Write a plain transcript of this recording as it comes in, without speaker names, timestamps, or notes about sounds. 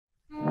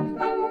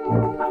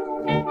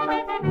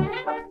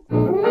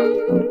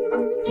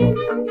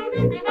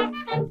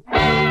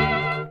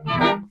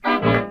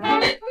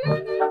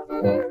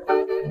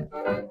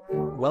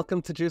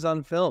Welcome to Jews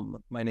on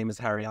Film. My name is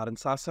Harry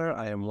Adensasser.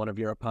 I am one of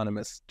your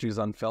eponymous Jews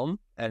on Film.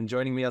 And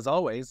joining me as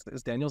always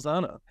is Daniel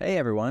Zana. Hey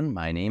everyone,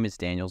 my name is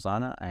Daniel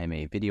Zana. I am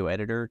a video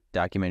editor,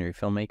 documentary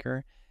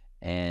filmmaker,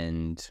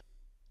 and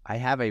I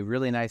have a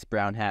really nice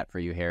brown hat for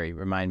you, Harry.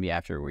 Remind me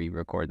after we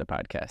record the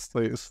podcast.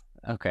 Please.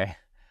 Okay.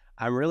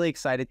 I'm really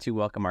excited to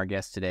welcome our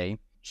guest today.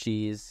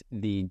 She's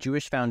the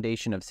Jewish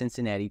Foundation of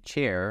Cincinnati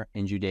Chair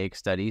in Judaic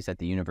Studies at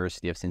the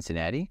University of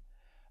Cincinnati.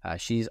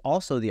 She's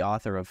also the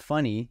author of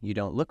Funny, You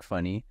Don't Look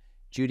Funny,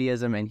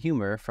 Judaism and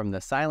Humor from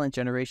the Silent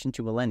Generation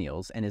to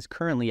Millennials, and is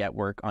currently at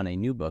work on a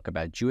new book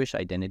about Jewish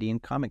identity in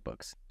comic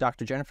books.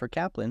 Dr. Jennifer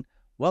Caplan,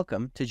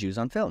 welcome to Jews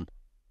on Film.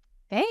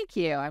 Thank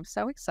you. I'm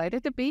so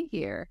excited to be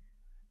here.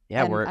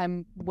 Yeah, and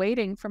I'm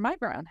waiting for my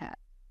brown hat.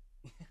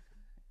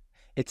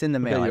 It's in the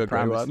mail, I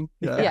promise.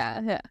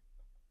 Yeah.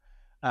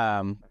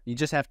 You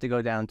just have to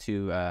go down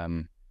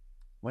to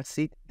what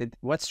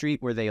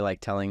street were they like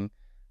telling?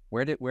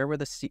 Where were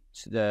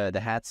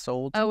the hats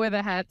sold? Oh, where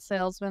the hat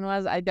salesman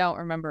was? I don't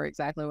remember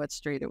exactly what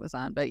street it was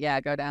on, but yeah,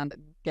 go down to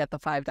get the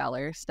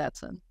 $5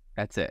 Stetson.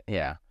 That's it,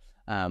 yeah.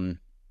 We're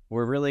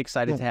really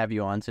excited to have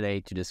you on today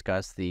to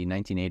discuss the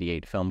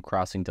 1988 film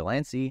Crossing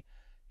Delancey,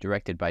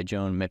 directed by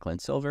Joan Micklin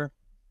Silver.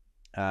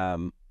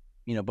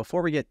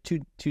 Before we get too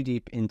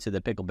deep into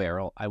the pickle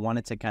barrel, I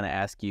wanted to kind of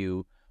ask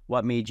you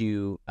what made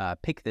you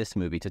pick this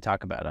movie to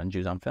talk about on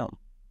Jews on Film.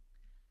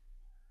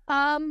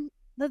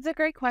 That's a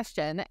great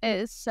question.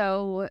 We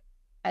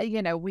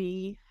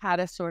had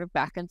a sort of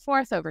back and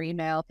forth over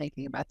email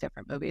thinking about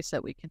different movies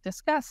that we could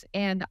discuss.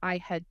 And I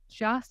had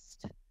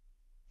just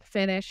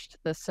finished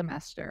the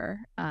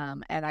semester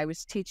and I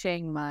was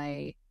teaching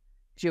my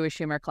Jewish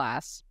humor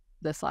class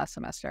this last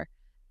semester.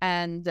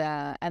 And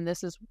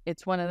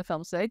it's one of the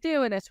films that I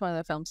do, and it's one of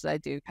the films that I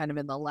do kind of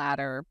in the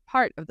latter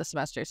part of the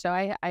semester. So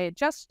I had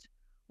just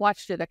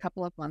watched it a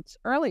couple of months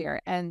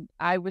earlier, and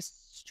I was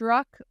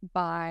struck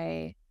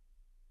by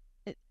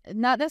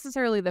not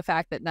necessarily the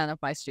fact that none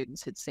of my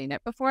students had seen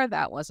it before.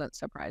 That wasn't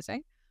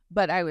surprising.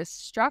 But I was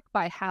struck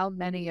by how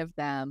many of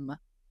them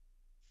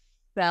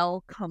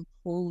fell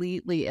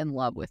completely in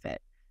love with it.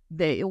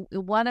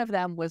 One of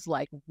them was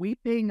like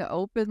weeping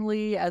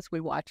openly as we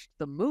watched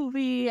the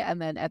movie.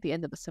 And then at the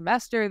end of the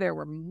semester, there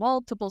were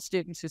multiple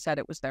students who said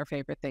it was their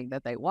favorite thing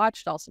that they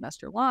watched all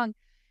semester long.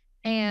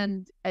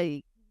 And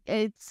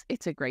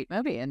it's a great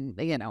movie, and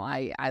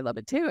I love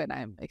it too, and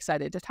I'm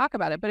excited to talk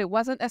about it. But it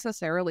wasn't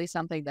necessarily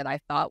something that I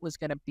thought was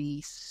going to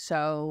be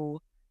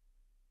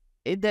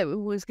that it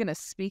was going to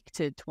speak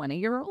to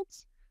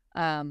 20-year-olds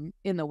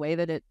in the way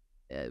that it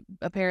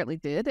apparently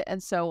did.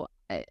 And so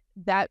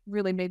that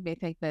really made me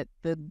think that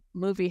the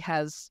movie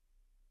has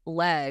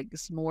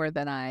legs more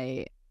than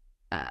I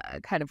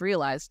kind of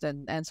realized,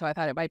 and so I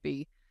thought it might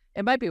be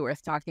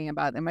worth talking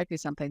about. It might be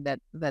something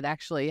that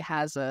actually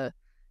has a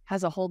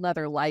whole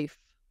nother life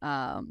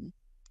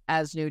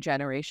as new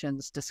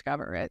generations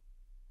discover it.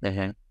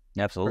 Mm-hmm.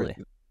 Absolutely.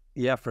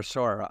 Yeah, for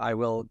sure. I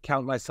will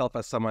count myself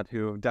as someone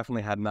who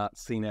definitely had not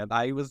seen it.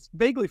 I was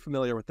vaguely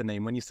familiar with the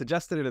name. When you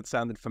suggested it, it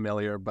sounded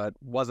familiar, but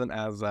wasn't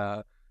as,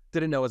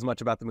 didn't know as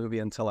much about the movie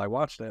until I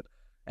watched it.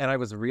 And I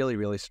was really,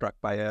 really struck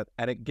by it.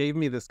 And it gave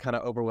me this kind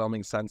of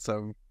overwhelming sense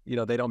of,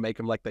 they don't make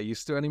them like they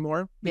used to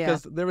anymore.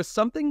 Because there was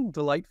something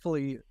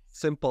delightfully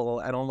simple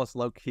and almost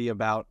low-key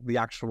about the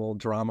actual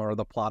drama or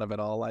the plot of it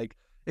all. Like,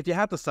 if you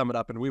had to sum it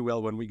up, and we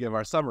will when we give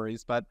our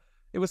summaries, but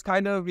it was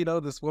kind of,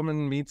 this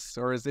woman meets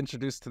or is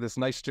introduced to this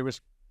nice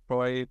Jewish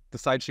boy,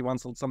 decides she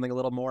wants something a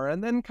little more,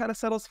 and then kind of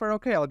settles for,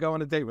 okay, I'll go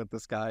on a date with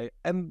this guy.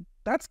 And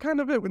that's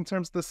kind of it in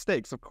terms of the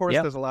stakes. Of course,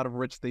 There's a lot of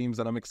rich themes,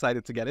 and I'm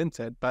excited to get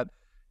into it, but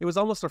it was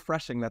almost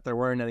refreshing that there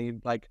weren't any,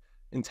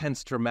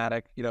 intense,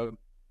 dramatic,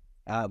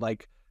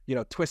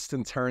 twists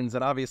and turns.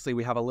 And obviously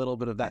we have a little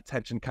bit of that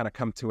tension kind of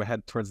come to a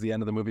head towards the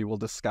end of the movie. We'll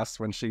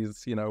discuss when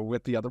she's,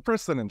 with the other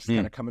person and she's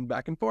kind of coming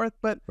back and forth.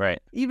 But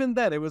even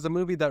then, it was a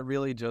movie that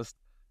really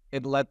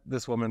it let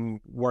this woman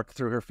work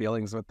through her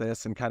feelings with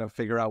this and kind of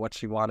figure out what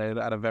she wanted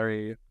at a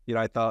very,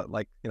 I thought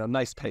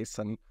nice pace.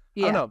 And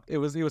I don't know, it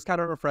was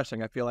kind of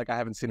refreshing. I feel like I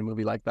haven't seen a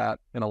movie like that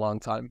in a long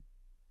time.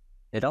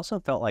 It also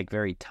felt like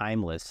very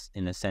timeless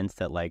in a sense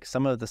that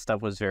some of the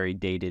stuff was very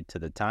dated to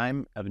the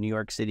time of New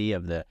York City,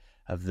 of the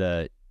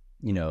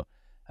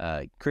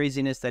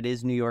craziness that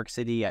is New York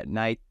City at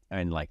night,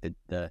 and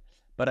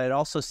but it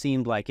also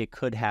seemed like it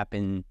could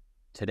happen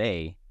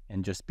today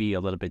and just be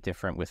a little bit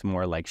different with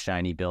more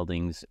shiny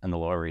buildings on the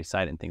Lower East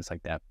Side and things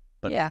like that.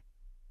 But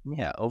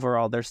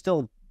overall, there's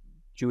still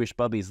Jewish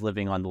bubbies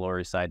living on the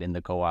Lower East Side in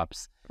the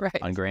co-ops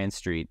on Grand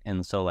Street,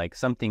 and so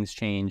some things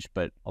change,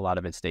 but a lot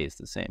of it stays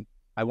the same.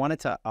 I wanted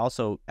to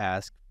also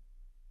ask,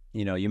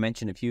 you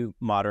mentioned a few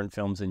modern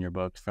films in your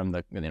book from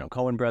the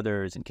Coen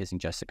brothers and Kissing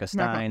Jessica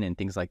Stein and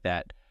things like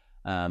that.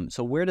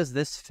 So where does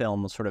this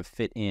film sort of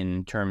fit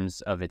in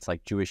terms of its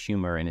Jewish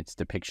humor and its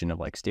depiction of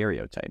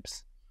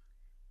stereotypes?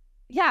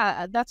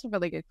 Yeah, that's a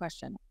really good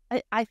question.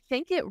 I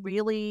think it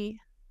really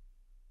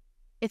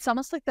it's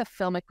almost like the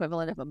film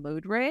equivalent of a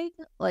mood ring.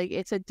 Like,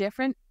 it's a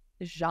different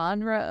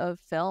genre of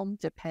film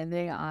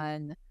depending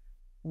on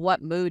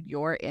what mood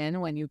you're in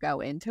when you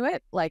go into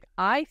it. Like,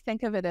 I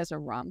think of it as a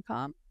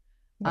rom-com.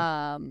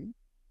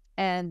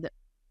 And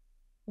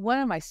one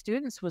of my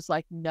students was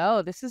like,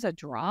 no, this is a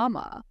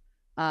drama.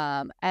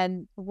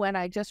 And when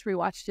I just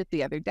rewatched it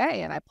the other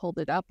day and I pulled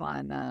it up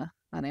on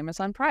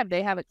Amazon Prime,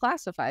 they have it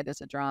classified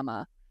as a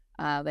drama.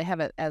 They have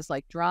it as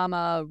like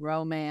drama,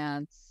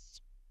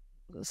 romance,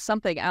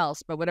 something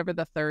else, but whatever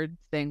the third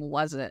thing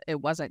wasn't, it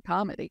wasn't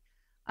comedy.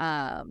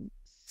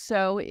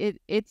 So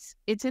it's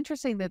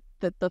interesting that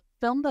the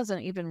film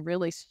doesn't even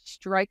really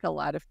strike a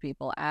lot of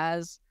people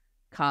as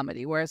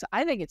comedy, whereas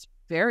I think it's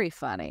very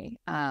funny.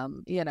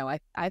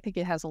 I think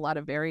it has a lot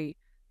of very,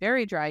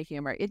 very dry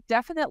humor. It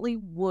definitely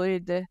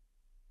would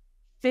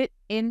fit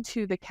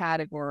into the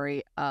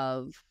category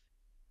of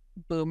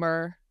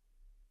boomer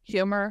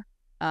humor,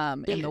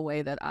 in the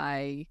way that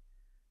I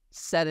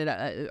said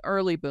it,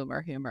 early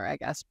boomer humor, I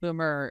guess,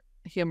 boomer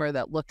humor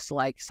that looks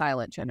like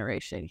silent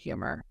generation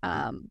humor,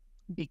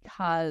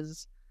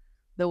 because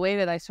the way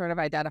that I sort of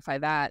identify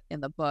that in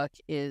the book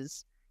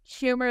is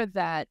humor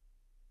that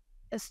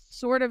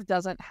sort of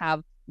doesn't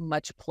have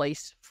much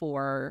place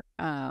for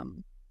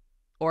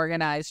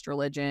organized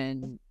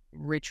religion,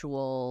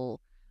 ritual,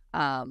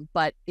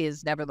 but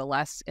is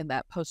nevertheless, in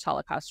that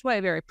post-Holocaust way,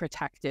 very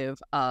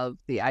protective of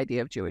the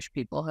idea of Jewish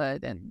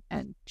peoplehood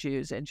and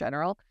Jews in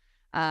general.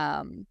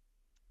 And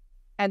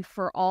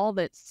for all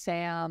that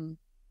Sam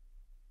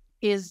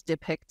is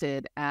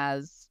depicted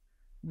as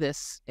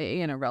this,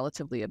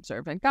 relatively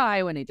observant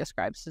guy, when he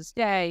describes his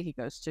day, he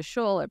goes to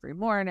shul every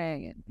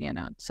morning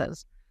and,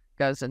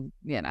 goes and,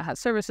 has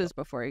services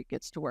before he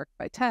gets to work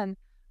by 10.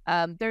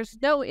 There's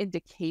no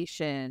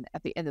indication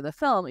at the end of the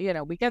film.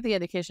 We get the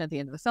indication at the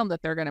end of the film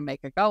that they're going to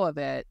make a go of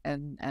it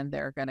and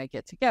they're going to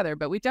get together,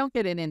 but we don't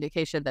get an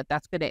indication that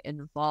that's going to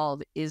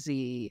involve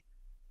Izzy.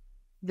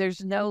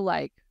 There's no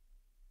like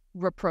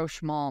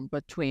rapprochement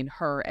between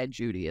her and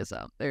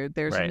Judaism.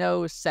 There's Right.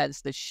 no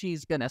sense that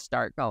she's going to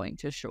start going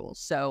to shul.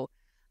 So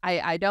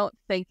I don't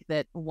think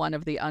that one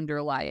of the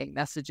underlying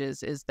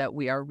messages is that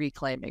we are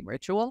reclaiming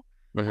ritual.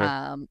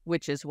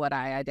 Which is what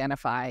I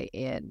identify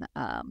in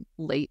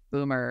late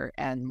boomer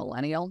and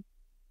millennial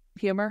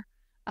humor,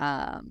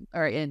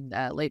 or in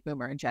late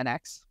boomer and Gen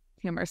X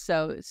humor.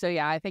 So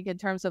yeah, I think in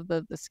terms of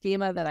the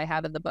schema that I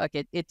have in the book,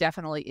 it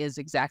definitely is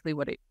exactly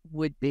what it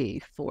would be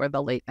for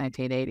the late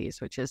 1980s,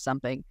 which is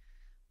something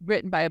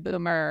written by a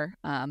boomer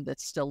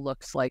that still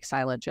looks like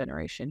silent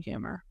generation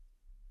humor.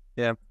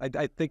 Yeah,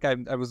 I think I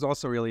was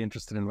also really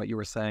interested in what you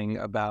were saying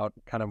about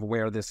kind of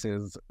where this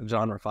is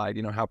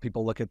genrefied, how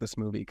people look at this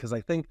movie. Because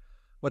I think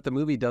what the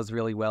movie does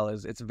really well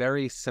is it's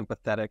very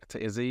sympathetic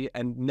to Izzy,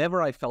 and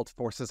never, I felt,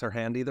 forces her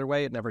hand either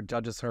way. It never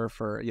judges her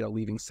for,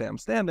 leaving Sam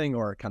standing,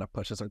 or kind of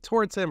pushes her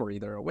towards him or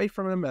either away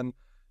from him. And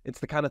it's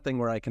the kind of thing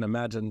where I can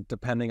imagine,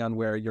 depending on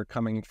where you're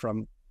coming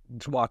from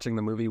watching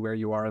the movie, where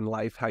you are in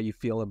life, how you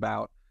feel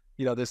about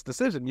this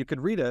decision. You could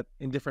read it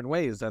in different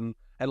ways. And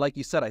like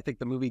you said, I think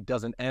the movie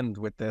doesn't end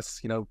with this,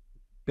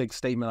 big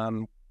statement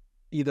on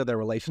either their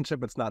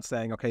relationship. It's not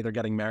saying, okay, they're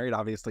getting married.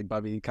 Obviously,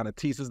 Bubby kind of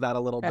teases that a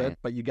little bit,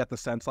 but you get the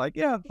sense like,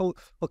 yeah, he'll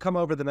come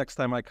over the next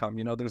time I come.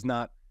 It's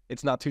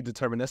not too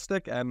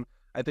deterministic. And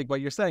I think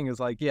what you're saying is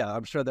like, yeah,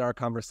 I'm sure there are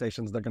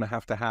conversations they're going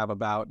to have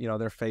about,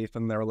 their faith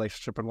and their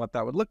relationship and what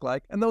that would look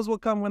like. And those will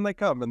come when they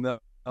come, and they'll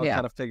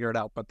kind of figure it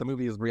out. But the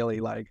movie is really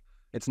like,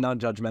 it's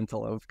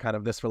non-judgmental of kind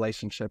of this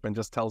relationship and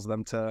just tells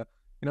them to,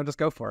 just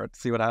go for it,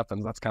 see what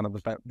happens. That's kind of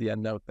the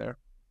end note there.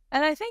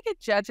 And I think it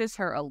judges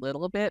her a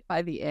little bit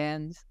by the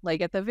end,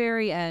 like at the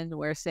very end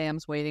where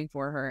Sam's waiting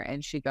for her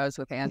and she goes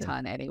with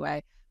Anton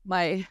anyway.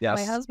 My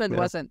husband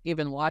wasn't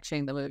even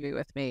watching the movie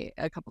with me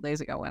a couple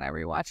days ago when I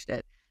rewatched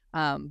it,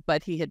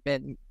 but he had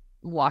been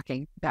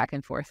walking back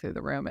and forth through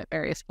the room at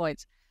various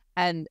points.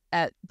 And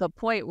at the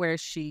point where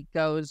she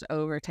goes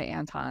over to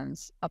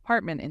Anton's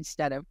apartment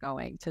instead of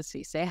going to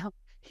see Sam,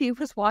 he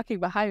was walking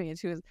behind me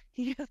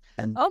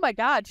and oh my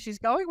God, she's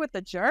going with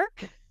the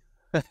jerk.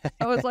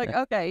 I was like,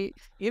 okay,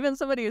 even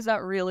somebody who's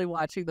not really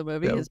watching the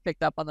movie has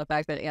picked up on the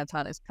fact that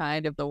Anton is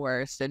kind of the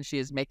worst and she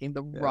is making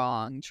the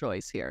wrong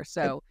choice here.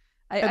 So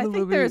I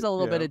think there's a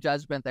little bit of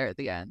judgment there at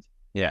the end.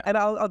 Yeah. And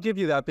I'll give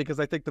you that, because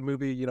I think the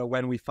movie,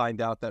 when we find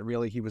out that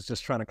really he was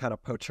just trying to kind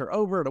of poach her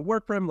over to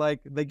work for him,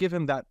 like they give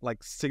him that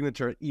like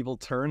signature evil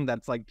turn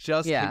that's like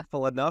just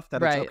hateful enough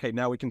that it's okay,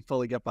 now we can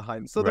fully get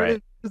behind. So there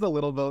is a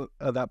little bit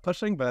of that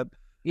pushing, but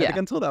I think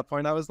until that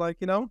point I was like,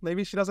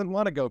 maybe she doesn't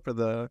want to go for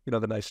the, the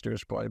nice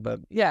Jewish boy, but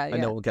I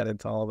know we'll get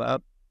into all of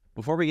that.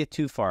 Before we get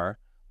too far,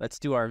 let's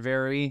do our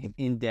very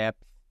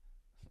in-depth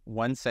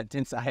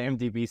one-sentence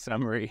IMdB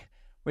summary,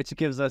 which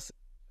gives us,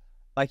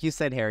 like you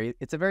said, Harry,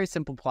 it's a very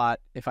simple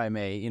plot, if I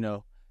may,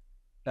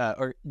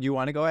 or you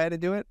want to go ahead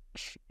and do it?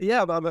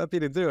 Yeah, I'm happy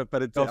to do it,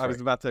 but I was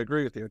about to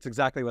agree with you. It's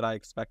exactly what I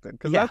expected,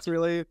 because that's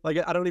really, like,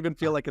 I don't even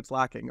feel like it's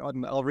lacking.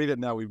 I'll read it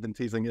now. We've been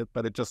teasing it,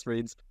 but it just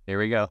reads. Here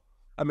we go.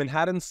 A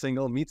Manhattan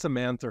single meets a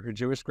man through her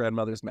Jewish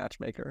grandmother's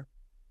matchmaker.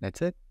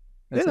 That's it.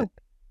 That's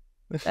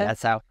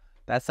it.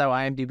 That's how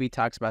IMdB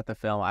talks about the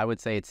film. I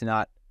would say it's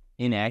not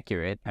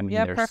inaccurate. I mean,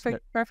 Yeah, there's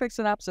perfect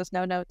synopsis,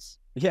 no notes.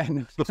 yeah,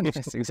 no,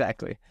 yes,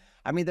 exactly.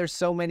 I mean, there's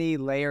so many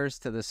layers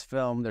to this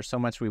film. There's so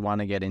much we want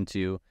to get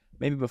into.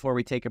 Maybe before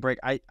we take a break,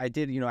 I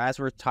did, as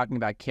we're talking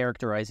about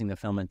characterizing the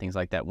film and things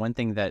like that, one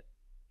thing that,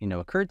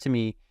 occurred to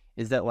me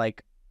is that,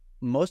 like,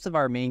 most of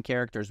our main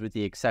characters, with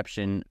the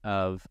exception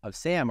of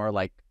Sam, are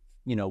like,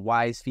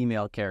 wise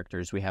female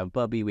characters. We have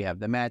Bubby, we have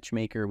the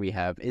matchmaker, we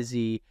have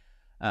Izzy.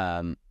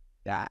 I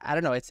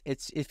don't know.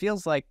 It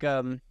feels like,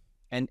 and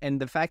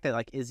the fact that,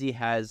 like, Izzy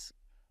has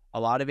a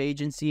lot of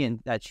agency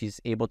and that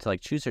she's able to,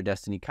 like, choose her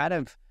destiny kind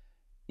of,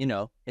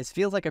 it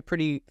feels like a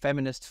pretty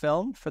feminist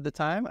film for the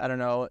time. I don't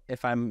know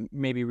if I'm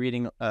maybe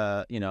reading,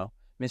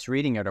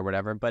 misreading it or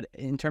whatever, but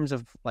in terms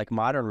of, like,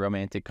 modern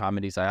romantic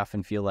comedies, I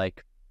often feel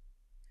like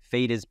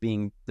fate is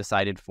being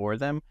decided for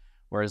them,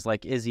 whereas,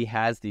 like, Izzy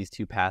has these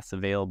two paths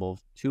available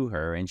to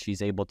her and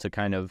she's able to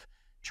kind of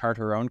chart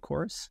her own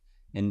course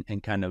and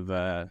kind of,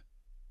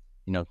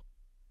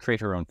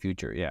 create her own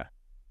future. Yeah.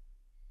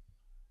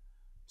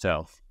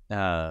 So,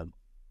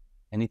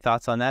 any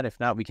thoughts on that? If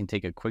not, we can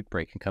take a quick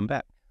break and come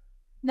back.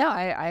 No,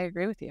 I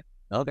agree with you.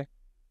 Okay.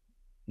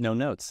 No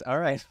notes. All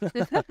right.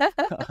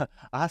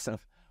 Awesome.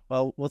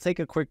 Well, we'll take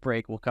a quick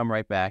break. We'll come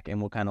right back and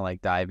we'll kind of,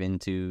 like, dive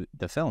into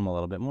the film a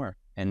little bit more.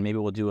 And maybe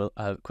we'll do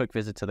a quick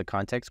visit to the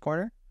context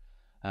corner.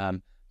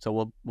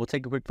 So we'll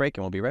take a quick break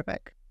and we'll be right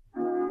back.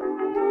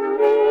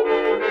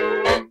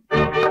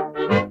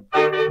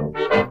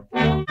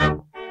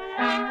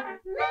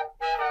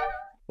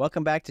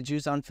 Welcome back to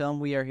Jews on Film.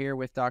 We are here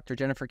with Dr.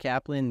 Jennifer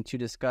Caplan to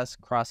discuss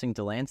Crossing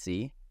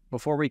Delancey.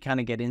 Before we kind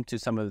of get into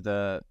some of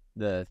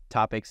the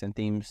topics and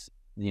themes,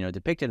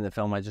 depicted in the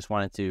film, I just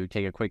wanted to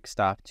take a quick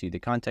stop to the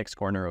context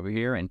corner over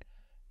here and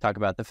talk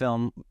about the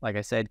film. Like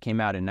I said, came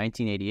out in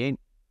 1988,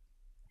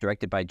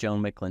 directed by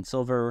Joan Micklin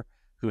Silver,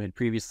 who had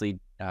previously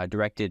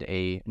directed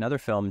another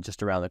film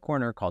just around the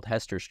corner called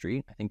Hester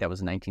Street. I think that was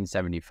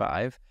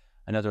 1975,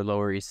 another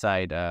Lower East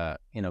Side,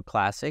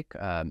 classic.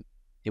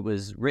 It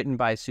was written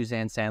by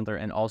Suzanne Sandler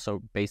and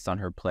also based on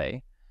her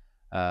play,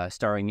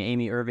 starring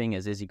Amy Irving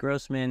as Izzy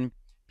Grossman,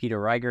 Peter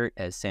Riegert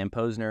as Sam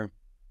Posner,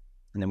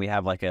 and then we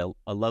have, like, a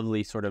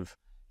lovely sort of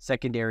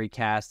secondary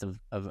cast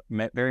of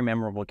very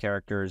memorable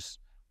characters.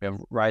 We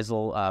have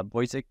Riesel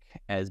Boyzik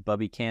as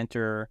Bubby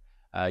Cantor,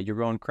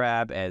 Jeroen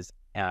Krab as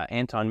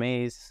Anton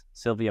Mays,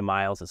 Sylvia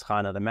Miles as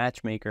Hannah the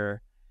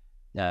matchmaker,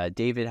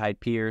 David Hyde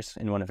Pierce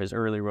in one of his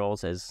early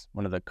roles as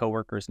one of the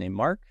co-workers named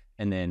Mark,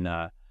 and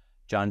then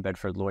John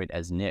Bedford Lloyd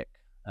as Nick.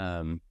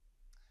 So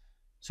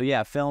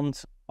yeah,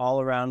 filmed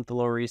all around the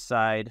Lower East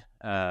Side.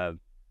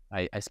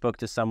 I spoke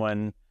to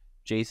someone,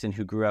 Jason,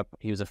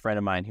 he was a friend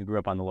of mine who grew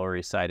up on the Lower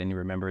East Side, and he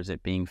remembers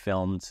it being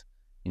filmed,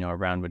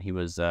 around when he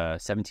was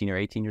 17 or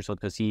 18 years old,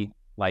 because he,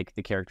 like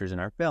the characters in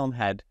our film,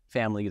 had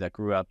family that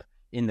grew up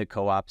in the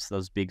co-ops,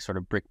 those big sort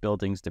of brick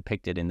buildings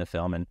depicted in the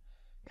film, and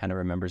kind of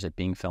remembers it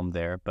being filmed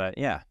there. But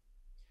yeah.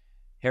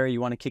 Harry,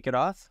 you want to kick it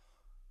off?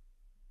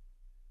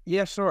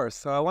 Yeah, sure.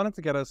 So I wanted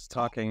to get us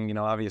talking,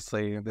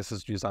 obviously this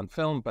is Jews on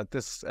Film, but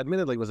this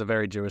admittedly was a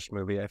very Jewish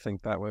movie. I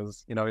think that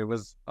was, it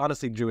was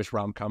honestly Jewish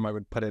rom-com. I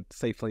would put it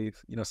safely,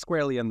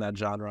 squarely in that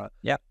genre.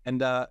 Yeah. And,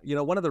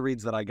 one of the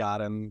reads that I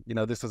got, and,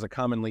 this is a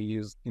commonly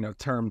used,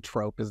 term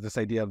trope, is this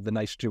idea of the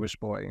nice Jewish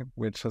boy,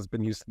 which has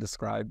been used to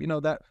describe,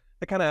 that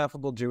the kind of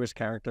affable Jewish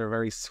character,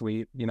 very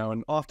sweet,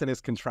 and often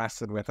is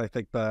contrasted with, I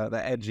think, the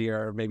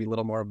edgier, maybe a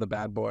little more of the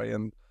bad boy.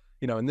 And,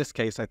 in this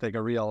case, I think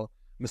a real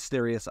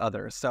mysterious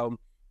other. So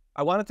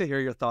I wanted to hear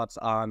your thoughts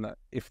on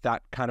if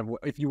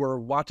you were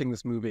watching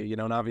this movie,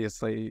 and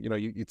obviously,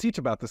 you teach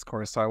about this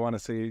course, so I want to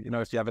see,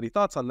 if you have any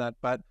thoughts on that.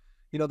 But,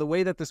 the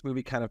way that this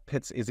movie kind of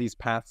pits Izzy's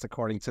paths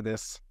according to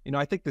this,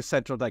 I think the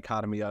central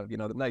dichotomy of,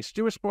 the nice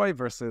Jewish boy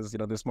versus,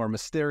 this more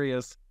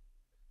mysterious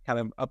kind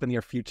of up in the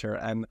air future,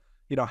 and,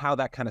 how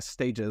that kind of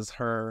stages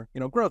her,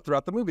 growth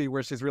throughout the movie,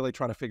 where she's really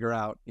trying to figure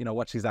out,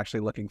 what she's actually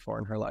looking for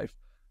in her life.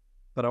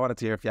 But I wanted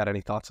to hear if you had any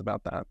thoughts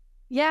about that.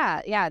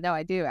 Yeah, no,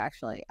 I do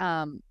actually.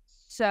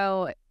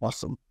 So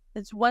Awesome.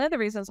 It's one of the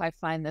reasons I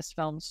find this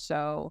film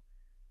so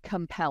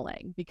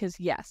compelling, because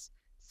yes,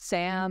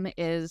 Sam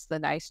is the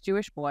nice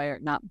Jewish boy, or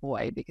not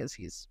boy because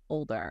he's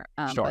older,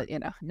 Sure.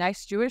 but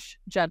nice Jewish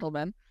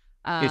gentleman,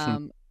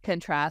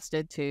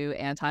 contrasted to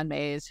Anton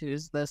Mays,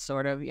 who's the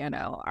sort of,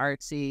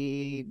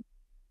 artsy,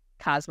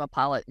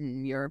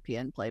 cosmopolitan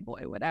European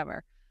playboy,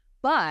 whatever.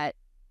 But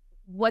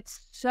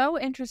what's so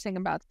interesting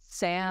about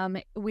Sam,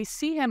 we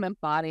see him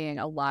embodying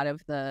a lot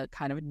of the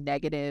kind of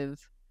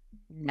negative,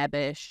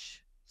 nebbish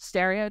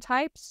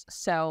stereotypes.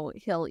 So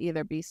he'll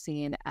either be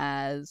seen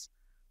as,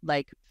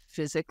 like,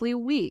 physically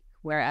weak,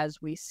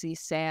 whereas we see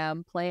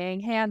Sam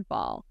playing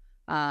handball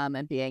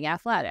and being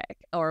athletic,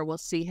 or we'll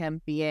see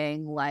him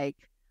being like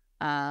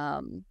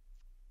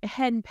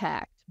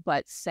henpecked,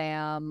 but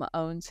Sam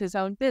owns his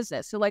own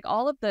business. So, like,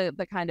 all of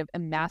the kind of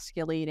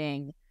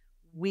emasculating,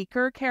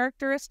 weaker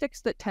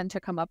characteristics that tend to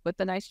come up with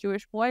the nice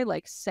Jewish boy,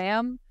 like,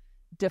 Sam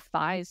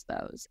defies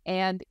those.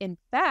 And in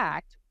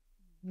fact,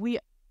 we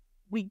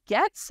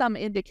get some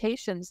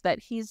indications that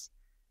he's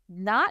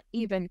not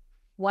even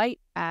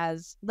quite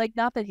as, like,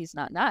 not that he's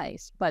not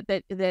nice, but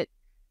that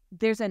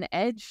there's an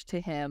edge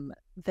to him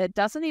that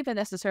doesn't even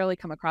necessarily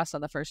come across on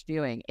the first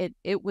viewing.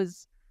 It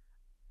was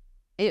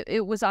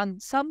on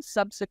some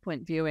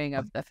subsequent viewing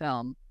of the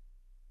film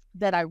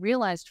that I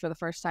realized for the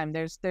first time.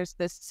 There's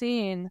this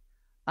scene,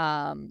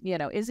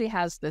 Izzy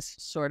has this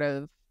sort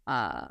of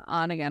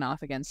on again,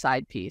 off again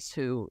side piece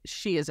who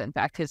she is in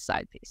fact his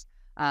side piece.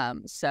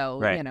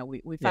 Right.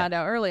 We found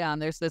out early on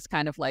there's this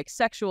kind of like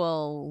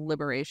sexual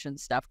liberation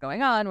stuff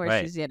going on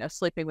where she's,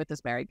 sleeping with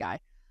this married guy.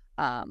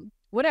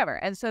 Whatever.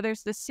 And so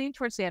there's this scene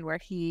towards the end where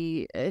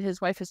his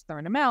wife has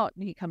thrown him out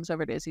and he comes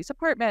over to Izzy's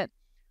apartment,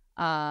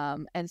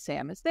 and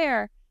Sam is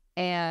there.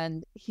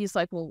 And he's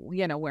like, well,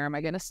 where am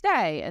I going to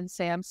stay? And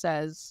Sam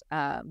says,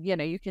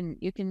 you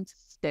can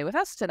stay with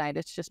us tonight.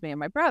 It's just me and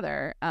my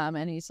brother.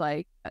 And he's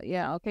like,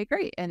 yeah, okay,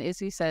 great. And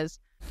Izzy says,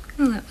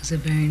 well, that was a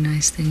very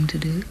nice thing to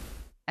do.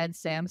 And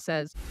Sam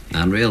says,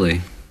 not really.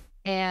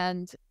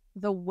 And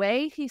the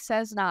way he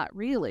says not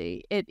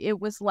really, it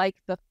was like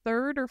the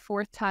third or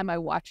fourth time I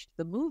watched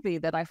the movie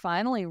that I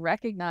finally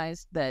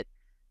recognized that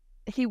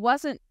he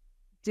wasn't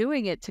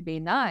doing it to be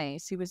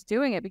nice. He was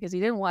doing it because he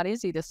didn't want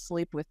Izzy to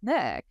sleep with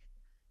Nick.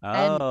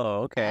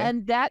 Okay.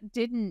 And that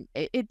didn't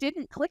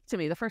click to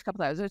me the first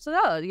couple of times.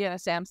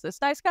 It's Sam's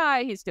this nice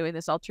guy. He's doing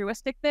this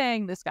altruistic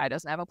thing. This guy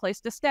doesn't have a place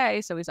to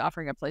stay, so he's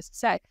offering a place to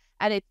stay.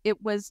 And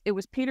it was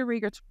Peter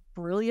Riegert's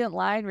brilliant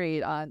line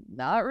read on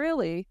not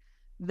really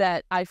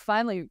that I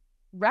finally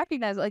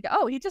recognized, like,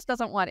 oh, he just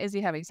doesn't want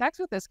Izzy having sex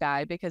with this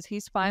guy because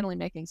he's finally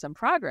making some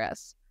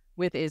progress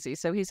with Izzy.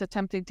 So he's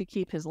attempting to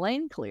keep his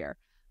lane clear.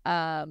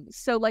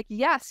 So like,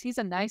 yes, he's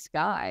a nice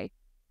guy,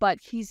 but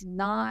he's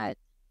not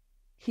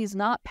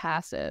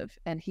passive,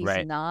 and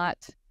he's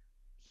not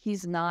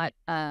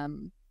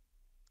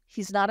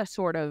a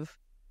sort of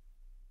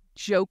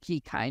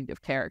jokey kind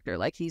of character.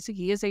 Like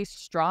he is a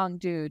strong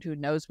dude who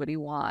knows what he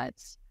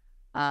wants,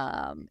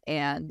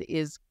 and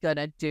is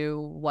gonna do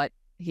what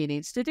he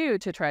needs to do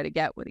to try to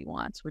get what he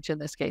wants, which in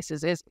this case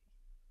is Izzy.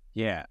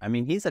 Yeah, I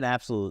mean, he's an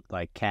absolute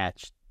like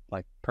catch,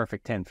 like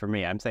perfect 10 for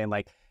me. I'm saying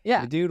like,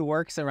 yeah, the dude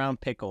works around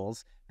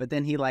pickles, but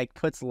then he like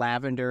puts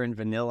lavender and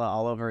vanilla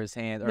all over his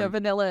hands. No,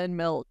 vanilla and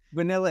milk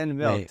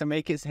To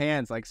make his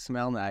hands like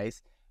smell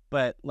nice.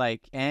 But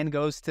like, and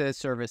goes to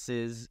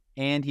services,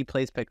 and he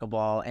plays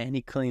pickleball, and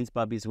he cleans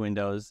Bubby's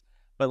windows.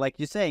 But like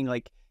you're saying,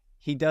 like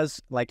he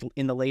does like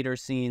in the later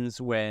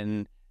scenes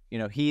when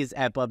he's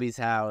at Bubby's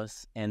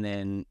house, and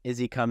then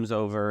Izzy comes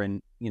over,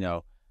 and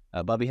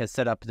Bubby has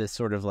set up this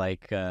sort of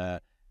like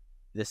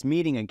this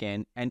meeting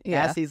again, and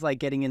as he's like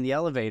getting in the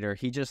elevator,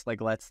 he just like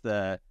lets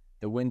the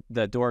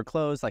door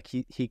close. Like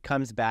he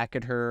comes back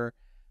at her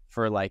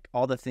for like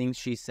all the things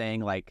she's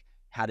saying, like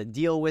how to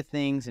deal with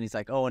things, and he's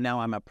like, oh,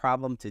 now I'm a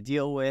problem to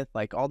deal with,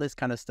 like all this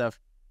kind of stuff.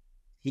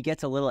 He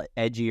gets a little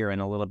edgier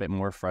and a little bit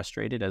more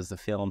frustrated as the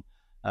film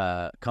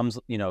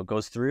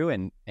goes through,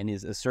 and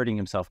is asserting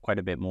himself quite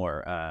a bit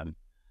more.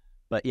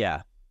 But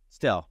yeah,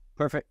 still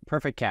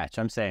perfect catch.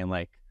 I'm saying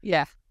like,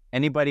 yeah,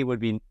 anybody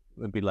would be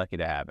lucky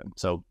to have him.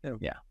 So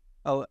yeah.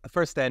 Oh,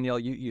 first, Daniel,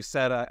 you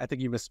said, I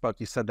think you misspoke.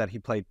 You said that he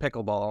played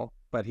pickleball,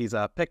 but he's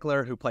a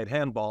pickler who played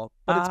handball.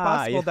 But it's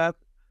possible that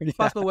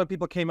possible when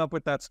people came up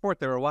with that sport,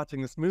 they were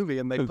watching this movie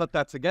and they put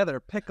that together,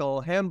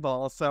 pickle,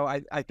 handball. So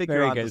I think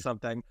you're onto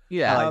something.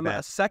 Yeah. I like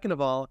that. Second of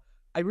all,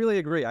 I really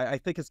agree. I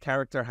think his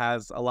character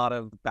has a lot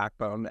of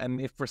backbone. And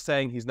if we're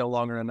saying he's no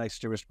longer a nice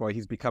Jewish boy,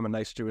 he's become a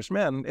nice Jewish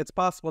man, it's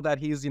possible that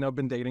he's,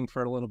 been dating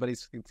for a little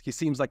bit. He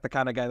seems like the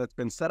kind of guy that's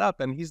been set up,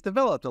 and he's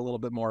developed a little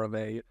bit more of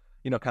a,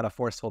 kind of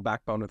forceful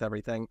backbone with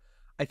everything.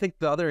 I think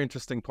the other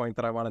interesting point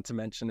that I wanted to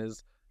mention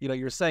is,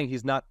 you're saying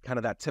he's not kind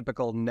of that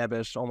typical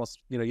nebbish, almost,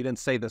 you didn't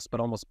say this, but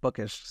almost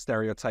bookish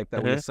stereotype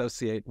that we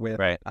associate with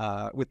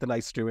the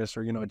nice Jewish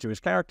or, a Jewish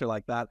character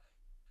like that.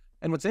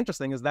 And what's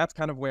interesting is that's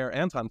kind of where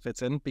Anton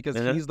fits in, because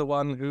he's the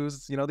one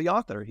who's, the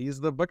author. He's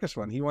the bookish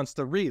one. He wants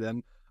to read.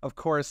 And of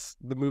course,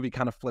 the movie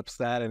kind of flips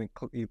that, and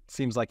it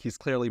seems like he's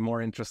clearly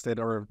more interested,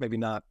 or maybe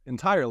not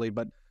entirely,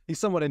 but he's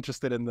somewhat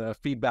interested in the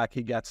feedback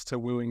he gets to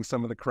wooing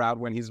some of the crowd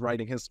when he's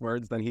writing his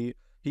words than he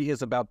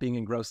is about being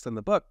engrossed in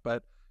the book.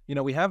 But,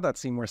 we have that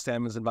scene where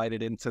Sam is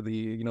invited into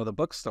the, the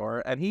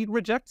bookstore, and he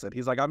rejects it.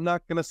 He's like, I'm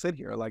not going to sit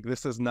here. Like,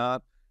 this is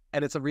not,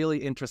 and it's a really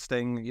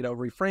interesting,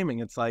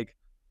 reframing. It's like,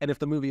 and if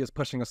the movie is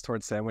pushing us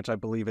towards Sam, which I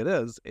believe it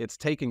is, it's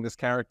taking this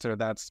character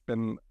that's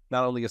been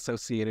not only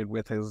associated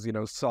with his,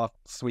 soft,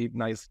 sweet,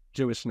 nice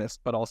Jewishness,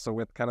 but also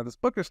with kind of this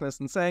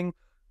bookishness, and saying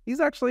he's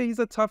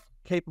a tough,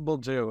 capable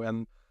Jew.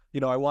 And,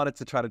 I wanted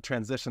to try to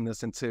transition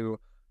this into,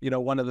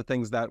 one of the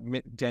things that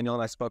Daniel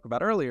and I spoke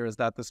about earlier is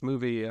that this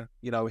movie,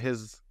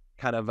 his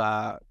kind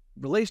of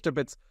relationship,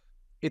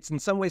 it's in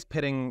some ways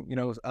pitting,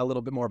 a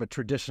little bit more of a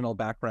traditional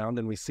background.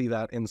 And we see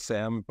that in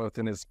Sam, both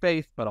in his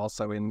faith, but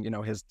also in,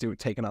 his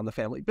taking on the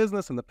family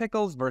business and the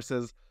pickles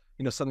versus,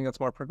 something that's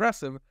more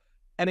progressive.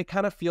 And it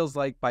kind of feels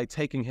like by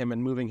taking him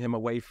and moving him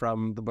away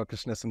from the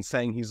bookishness and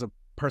saying he's a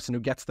person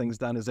who gets things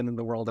done, is in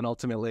the world, and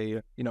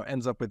ultimately,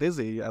 ends up with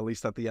Izzy, at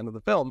least at the end of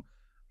the film.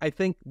 I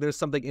think there's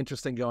something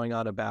interesting going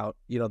on about,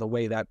 the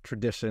way that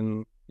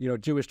tradition,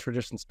 Jewish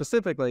tradition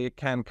specifically, it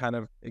can kind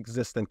of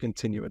exist and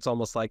continue. It's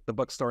almost like the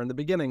bookstore in the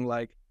beginning,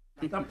 like,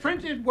 the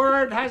printed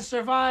word has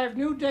survived.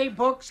 New Day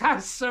Books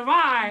has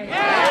survived.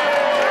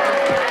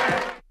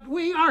 Yeah!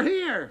 We are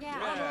here.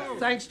 Yeah.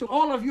 Thanks to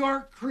all of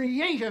your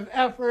creative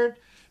effort,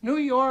 New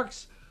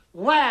York's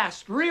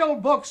last real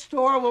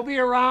bookstore will be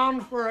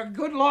around for a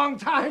good long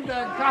time to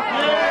come.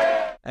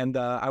 Yeah! And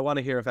I want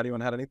to hear if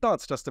anyone had any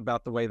thoughts just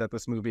about the way that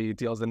this movie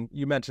deals. And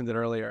you mentioned it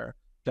earlier,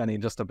 Jenny,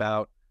 just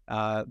about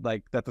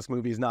like that this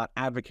movie is not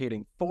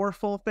advocating for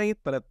full faith,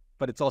 but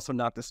it's also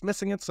not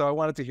dismissing it. So I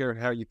wanted to hear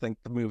how you think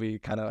the movie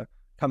kind of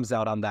comes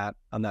out on that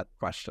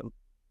question.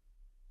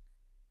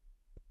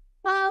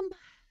 I'm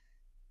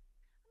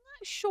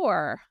not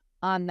sure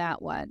on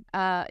that one.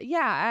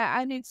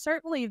 I mean,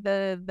 certainly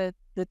the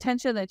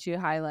tension that you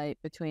highlight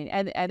between,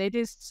 and it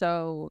is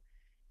so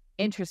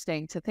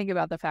interesting to think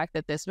about the fact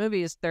that this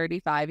movie is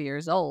 35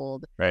 years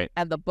old, right?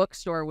 And the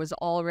bookstore was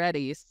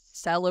already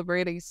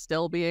celebrating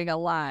still being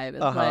alive.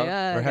 It's like,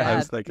 right. God, I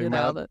was thinking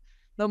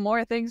the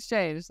more things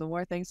change, the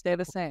more things stay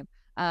the same.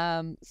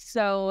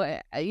 So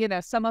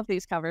some of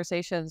these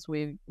conversations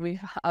we've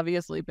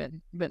obviously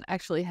been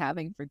actually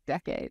having for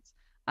decades.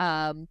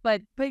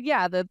 But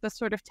yeah, the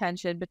sort of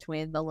tension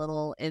between the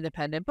little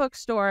independent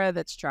bookstore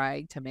that's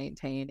trying to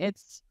maintain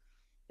its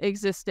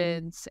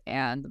existence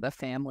and the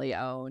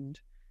family-owned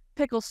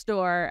pickle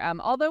store.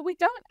 Although we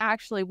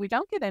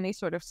don't get any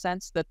sort of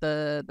sense that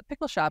the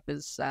pickle shop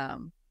is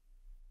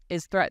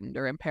threatened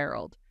or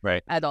imperiled,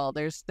 right, at all.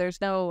 There's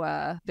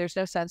no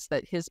sense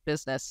that his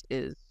business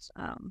is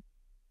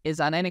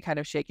on any kind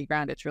of shaky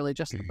ground. It's really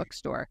just the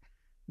bookstore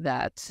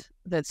that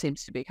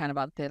seems to be kind of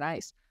on thin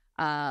ice.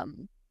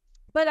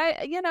 But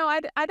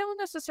I don't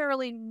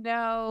necessarily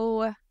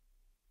know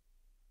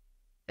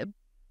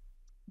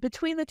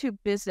between the two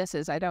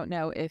businesses. I don't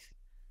know if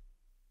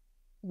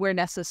we're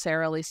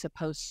necessarily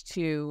supposed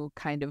to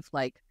kind of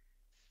like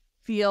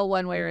feel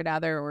one way or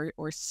another,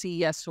 or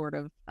see a sort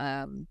of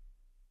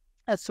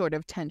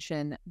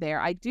tension there.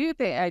 I do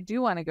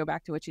want to go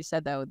back to what you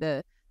said though.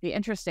 The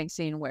interesting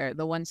scene where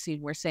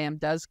Sam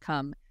does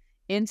come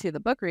into the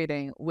book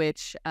reading,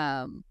 which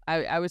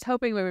I was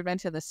hoping we would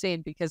mention the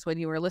scene, because when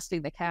you were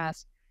listing the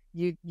cast,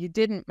 you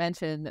didn't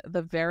mention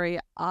the very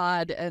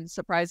odd and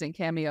surprising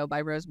cameo by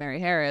Rosemary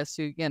Harris,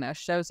 who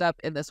shows up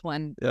in this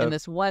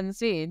one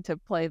scene to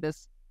play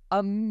this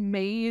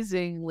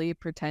amazingly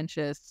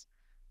pretentious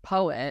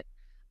poet.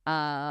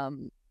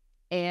 And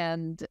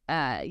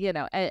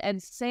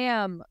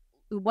Sam,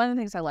 one of the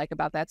things I like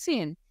about that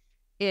scene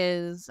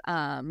is,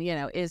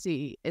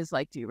 Izzy is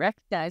like, do you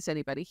recognize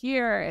anybody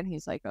here? And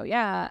he's like, oh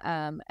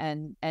yeah.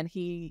 And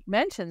he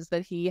mentions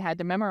that he had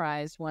to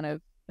memorize one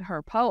of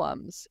her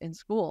poems in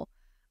school.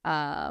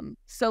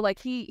 So like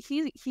he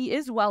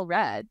is well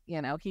read,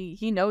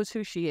 he knows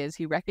who she is.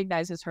 He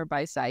recognizes her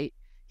by sight.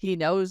 He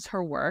knows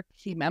her work.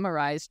 He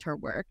memorized her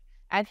work,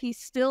 and he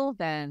still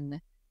then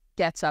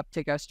gets up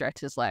to go stretch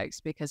his legs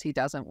because he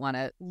doesn't want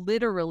to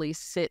literally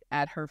sit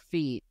at her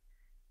feet,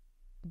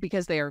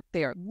 because they are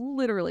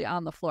literally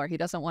on the floor. He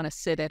doesn't want to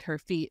sit at her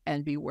feet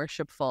and be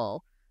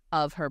worshipful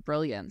of her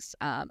brilliance.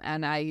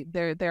 And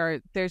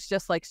there's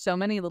just like so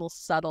many little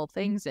subtle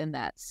things in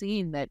that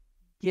scene that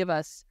give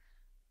us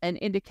an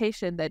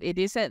indication that it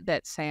isn't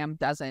that Sam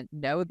doesn't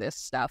know this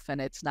stuff,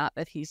 and it's not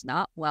that he's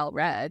not well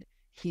read.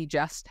 He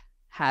just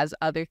has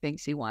other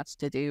things he wants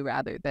to do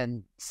rather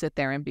than sit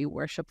there and be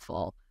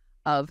worshipful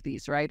of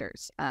these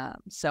writers.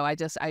 So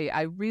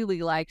I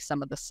really like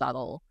some of the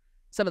subtle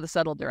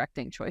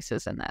directing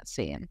choices in that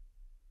scene.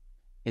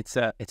 It's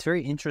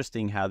very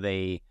interesting how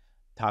they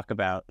talk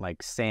about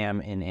like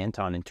Sam and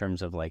Anton in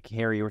terms of like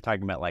Harry. We're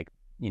talking about like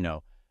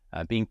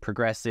being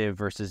progressive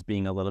versus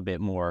being a little bit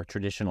more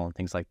traditional and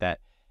things like that.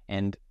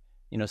 And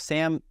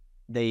Sam,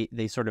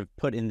 they sort of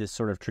put in this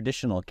sort of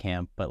traditional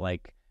camp, but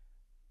like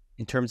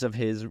in terms of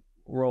his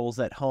roles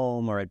at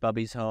home or at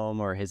Bubby's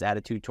home or his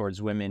attitude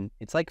towards women,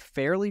 it's like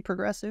fairly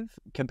progressive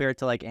compared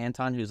to like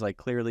Anton, who's like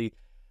clearly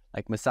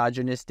like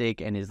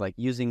misogynistic and is like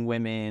using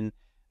women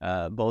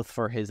both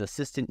for his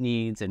assistant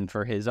needs and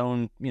for his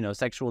own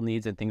sexual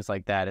needs and things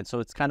like that. And so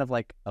it's kind of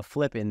like a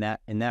flip in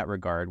that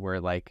regard, where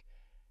like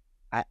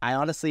I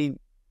honestly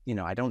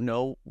I don't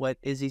know what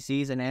Izzy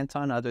sees in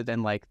Anton other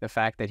than like the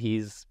fact that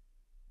he's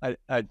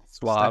a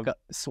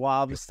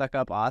suave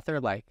stuck-up author.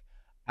 Like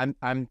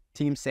I'm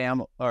Team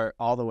Sam or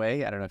all the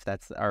way. I don't know if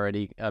that's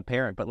already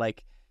apparent, but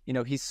like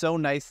he's so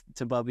nice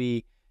to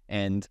Bubby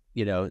and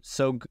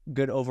so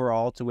good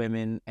overall to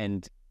women.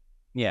 And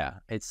yeah,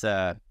 it's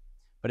but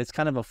it's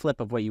kind of a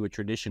flip of what you would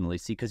traditionally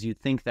see, because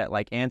you'd think that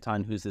like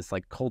Anton, who's this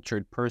like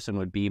cultured person,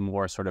 would be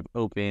more sort of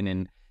open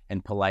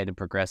and polite and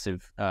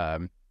progressive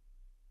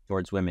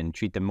towards women,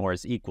 treat them more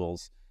as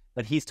equals.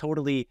 But he's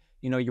totally,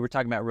 you were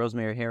talking about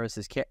Rosemary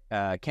Harris's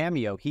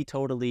cameo. He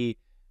totally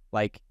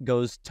like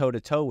goes toe to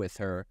toe with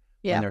her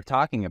when they're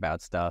talking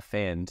about stuff,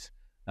 and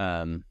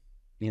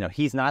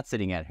he's not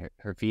sitting at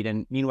her feet.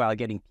 And meanwhile,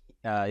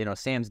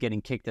 Sam's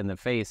getting kicked in the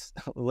face,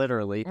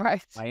 literally,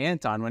 right, by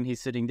Anton when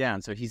he's sitting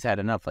down. So he's had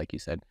enough, like you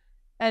said.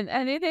 And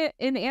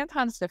in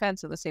Anton's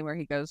defense, in the scene where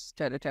he goes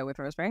toe to toe with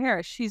Rosemary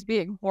Harris, she's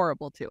being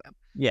horrible to him.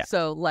 Yeah.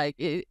 So like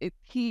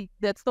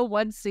that's the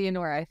one scene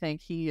where I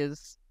think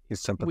He's we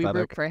sympathetic.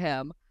 root for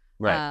him.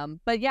 Right.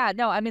 But yeah,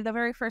 no, I mean, the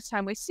very first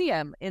time we see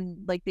him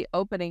in like the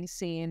opening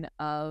scene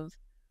of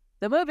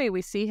the movie,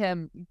 we see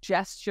him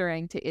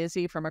gesturing to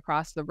Izzy from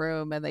across the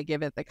room, and they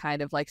give it the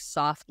kind of like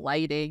soft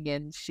lighting,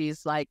 and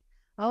she's like,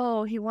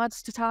 oh, he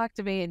wants to talk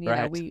to me. And, you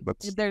know,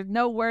 there's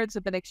no words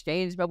have been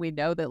exchanged, but we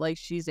know that like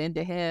she's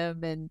into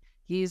him and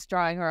he's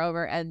drawing her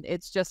over. And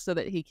it's just so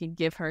that he can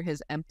give her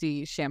his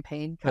empty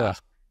champagne cup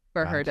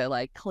for her to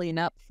like clean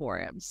up for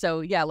him. So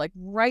yeah, like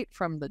right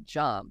from the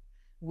jump,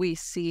 we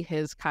see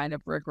his kind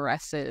of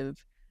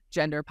regressive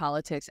gender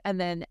politics. And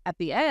then at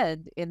the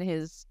end, in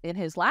his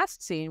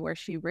last scene where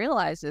she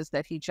realizes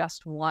that he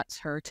just wants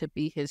her to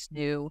be his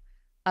new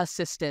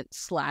assistant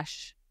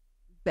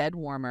 / bed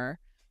warmer.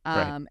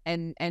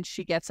 And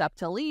she gets up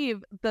to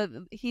leave.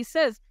 He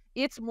says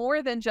it's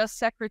more than just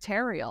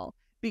secretarial,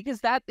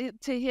 because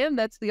to him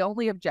that's the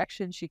only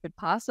objection she could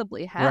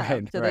possibly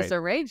have to this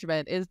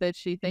arrangement, is that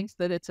she thinks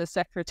that it's a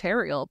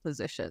secretarial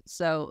position.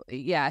 So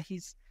yeah,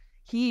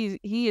 he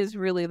is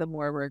really the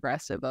more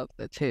regressive of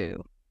the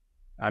two.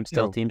 I'm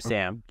still Team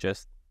Sam.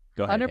 Just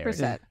go ahead.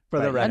 100%. For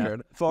the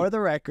record. For the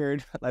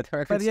record. Let the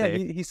record But yeah,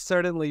 say. he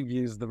certainly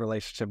views the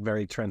relationship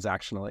very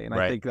transactionally. And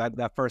I think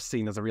that first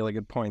scene is a really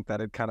good point,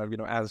 that it kind of, you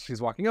know, as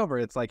she's walking over,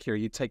 it's like, here,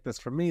 you take this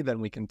from me, then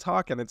we can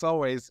talk. And it's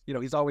always, you know,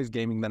 he's always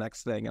gaming the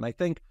next thing. And I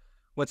think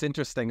what's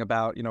interesting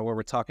about, you know, where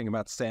we're talking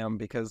about Sam,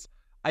 because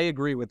I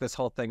agree with this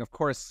whole thing. Of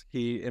course,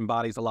 he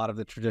embodies a lot of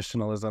the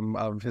traditionalism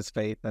of his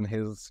faith and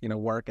his, you know,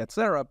 work,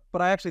 etc.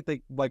 But I actually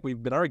think, like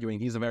we've been arguing,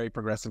 he's a very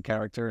progressive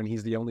character, and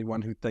he's the only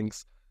one who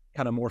thinks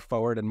kind of more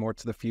forward and more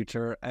to the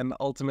future. And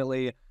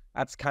ultimately,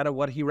 that's kind of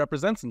what he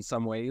represents in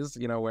some ways,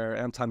 you know, where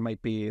Anton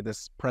might be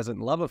this present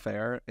love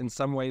affair. In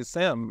some ways,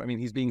 Sam, I mean,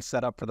 he's being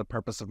set up for the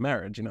purpose of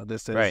marriage. You know,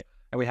 this is,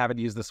 and we haven't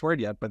used this word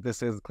yet, but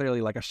this is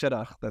clearly like a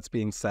shidduch that's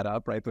being set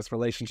up, right? This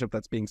relationship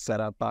that's being set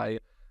up by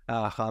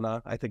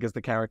Hannah, I think, is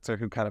the character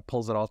who kind of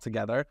pulls it all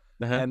together.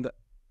 And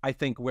I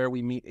think where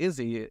we meet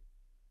Izzy,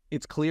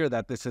 it's clear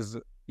that this is,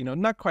 you know,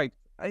 not quite,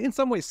 in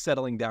some ways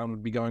settling down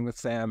would be going with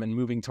Sam and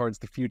moving towards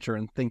the future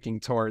and thinking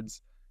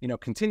towards, you know,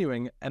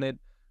 continuing. And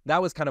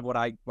that was kind of what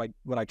I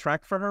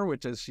tracked for her,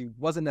 which is she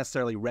wasn't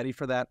necessarily ready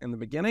for that in the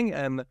beginning,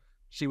 and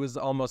she was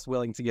almost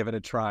willing to give it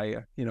a try,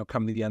 you know,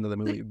 come to the end of the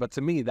movie. But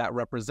to me, that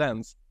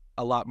represents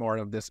a lot more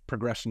of this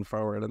progression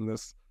forward and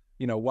this,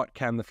 you know, what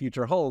can the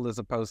future hold, as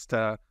opposed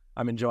to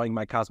I'm enjoying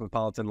my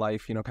cosmopolitan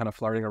life, you know, kind of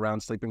flirting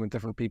around, sleeping with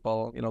different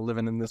people, you know,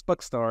 living in this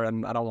bookstore,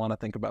 and I don't want to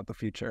think about the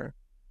future.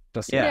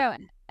 Just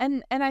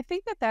and I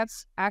think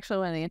that's actually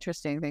one of the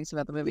interesting things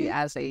about the movie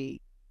as an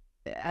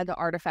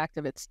artifact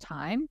of its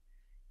time.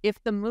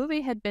 If the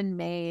movie had been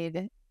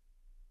made,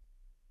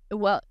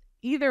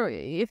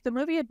 if the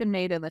movie had been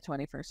made in the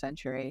 21st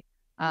century,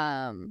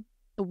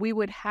 we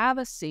would have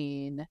a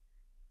scene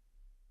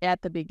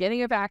at the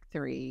beginning of Act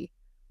 3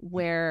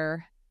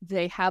 where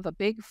they have a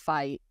big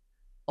fight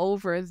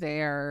over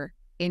their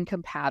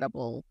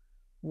incompatible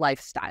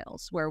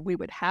lifestyles, where we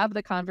would have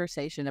the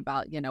conversation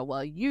about, you know,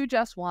 well, you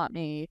just want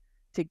me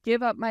to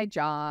give up my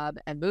job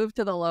and move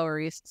to the Lower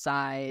East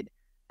Side,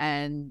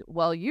 and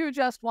well, you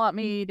just want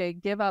me to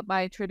give up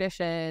my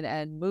tradition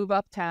and move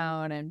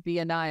uptown and be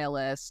a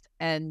nihilist,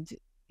 and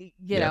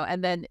you know,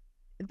 and then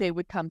they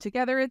would come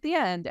together at the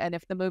end. And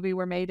if the movie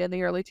were made in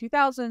the early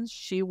 2000s,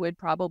 she would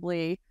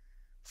probably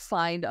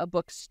find a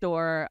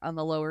bookstore on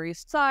the Lower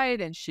East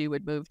Side and she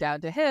would move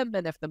down to him.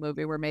 And if the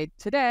movie were made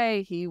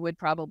today, he would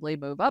probably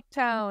move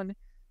uptown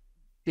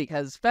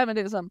because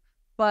feminism.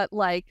 But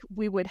like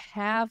we would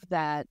have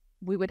that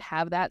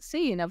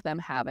scene of them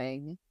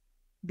having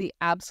the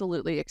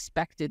absolutely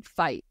expected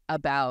fight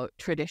about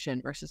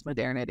tradition versus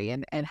modernity,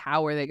 and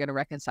how are they going to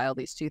reconcile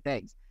these two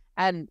things.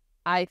 And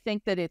I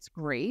think that it's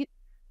great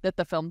that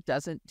the film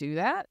doesn't do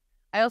that.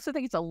 I also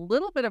think it's a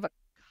little bit of a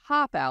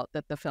cop-out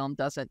that the film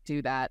doesn't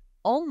do that,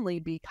 only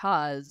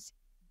because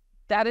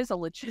that is a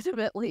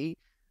legitimately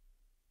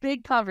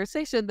big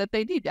conversation that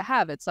they need to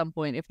have at some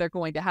point if they're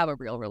going to have a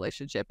real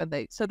relationship. And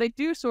they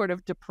do sort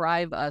of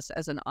deprive us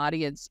as an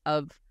audience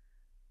of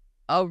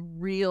a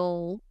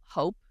real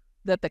hope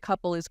that the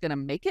couple is going to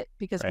make it,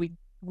 because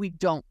we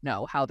don't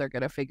know how they're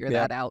going to figure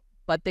that out,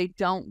 but they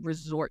don't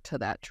resort to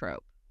that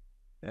trope.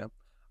 Yeah.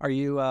 Are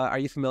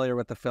you familiar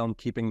with the film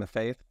Keeping the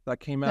Faith that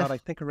came out, I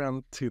think,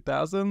 around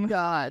 2000?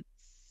 God,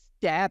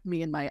 stab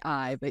me in my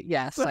eye, but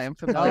yes, I am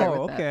familiar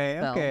with that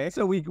film. Okay.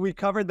 So we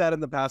covered that in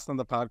the past on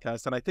the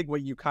podcast, and I think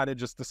what you kind of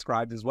just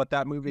described is what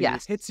that movie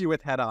hits you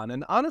with head on.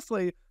 And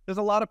honestly, there's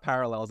a lot of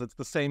parallels. It's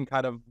the same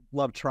kind of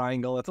love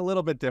triangle. It's a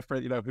little bit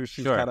different, you know, who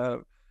she's kind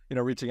of, you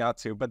know, reaching out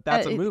to. But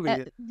that's a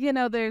movie. You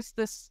know, there's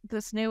this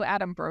new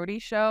Adam Brody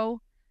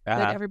show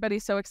that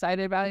everybody's so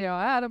excited about. You know,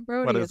 Adam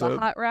Brody is a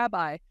hot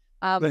rabbi.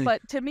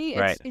 But to me,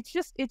 it's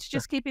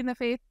just Keeping the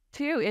Faith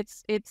too.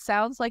 It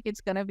sounds like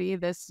it's going to be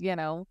this, you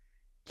know,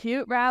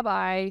 cute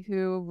rabbi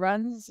who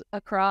runs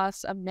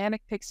across a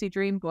manic pixie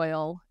dream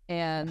goyle,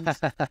 and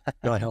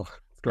I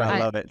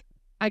love it.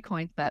 I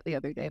coined that the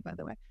other day, by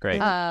the way.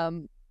 Great.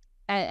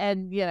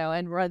 And you know,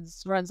 and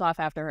runs off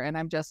after her, and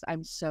I'm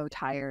so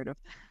tired of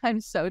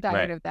of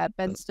that.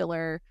 Ben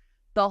Stiller,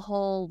 the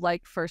whole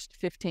like first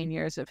 15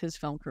 years of his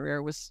film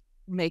career was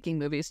making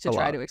movies to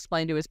try to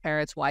explain to his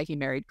parents why he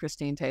married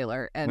Christine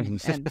Taylor,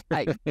 and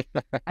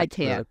I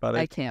can't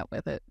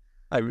with it.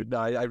 I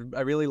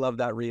really love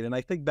that read, and I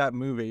think that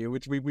movie,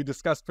 which we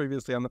discussed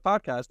previously on the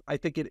podcast, I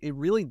think it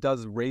really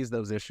does raise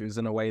those issues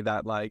in a way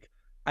that like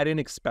I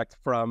didn't expect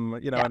from,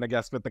 you know, and I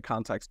guess with the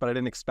context, but I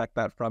didn't expect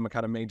that from a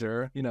kind of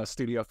major, you know,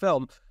 studio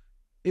film.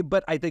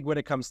 But I think when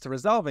it comes to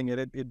resolving it,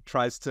 it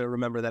tries to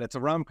remember that it's a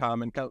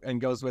rom-com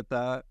and goes with,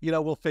 you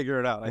know, we'll figure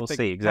it out. We'll I think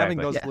see, exactly.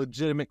 Having those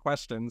legitimate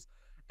questions.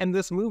 And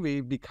this movie,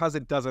 because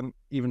it doesn't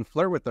even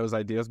flirt with those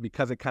ideas,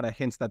 because it kind of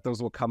hints that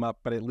those will come up,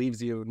 but it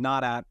leaves you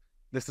not at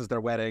this is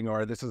their wedding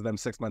or this is them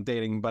 6-month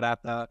dating, but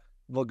at the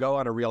they'll go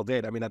on a real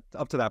date. I mean,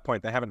 up to that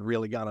point, they haven't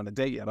really gone on a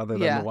date yet, other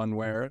than the one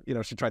where, you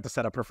know, she tried to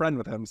set up her friend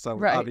with him.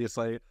 So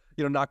obviously,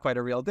 you know, not quite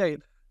a real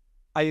date.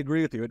 I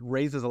agree with you. It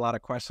raises a lot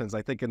of questions.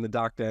 I think in the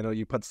doc, Daniel,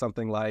 you put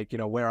something like, you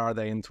know, where are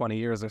they in 20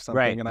 years or something?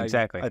 Right, and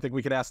exactly. I think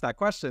we could ask that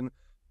question.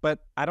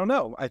 But I don't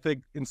know. I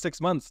think in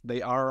 6 months,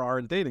 they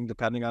aren't dating,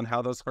 depending on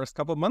how those first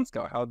couple of months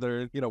go, how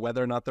they're, you know,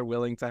 whether or not they're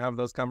willing to have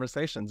those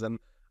conversations. And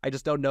I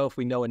just don't know if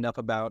we know enough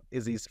about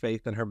Izzy's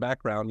faith and her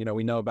background. You know,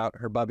 we know about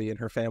her bubby and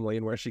her family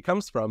and where she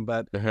comes from,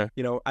 but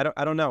you know, I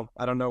don't know.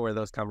 I don't know where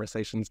those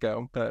conversations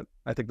go. But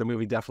I think the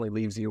movie definitely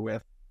leaves you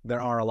with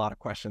there are a lot of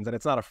questions, and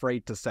it's not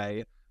afraid to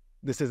say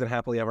this isn't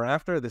happily ever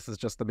after. This is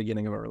just the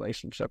beginning of a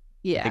relationship.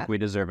 Yeah, I think we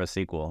deserve a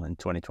sequel in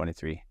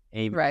 2023.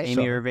 Amy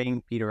Sure.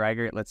 Irving, Peter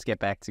Riegert, let's get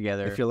back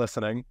together. If you're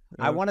listening,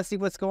 I want to see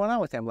what's going on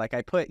with him. Like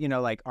I put, you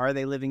know, like, are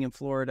they living in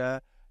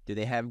Florida? Do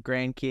they have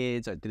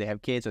grandkids? Or do they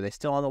have kids? Are they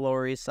still on the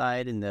Lower East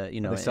Side? And the,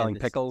 you know, are they selling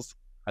pickles?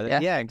 Are they,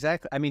 yeah,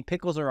 exactly. I mean,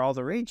 pickles are all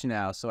the rage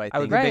now. So I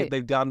think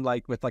they've done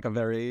like with like a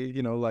very,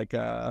 you know, like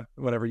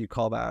whatever you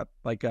call that,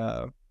 like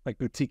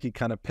boutique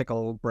kind of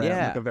pickle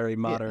brand, like a very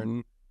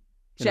modern,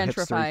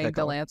 gentrified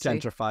Delancey.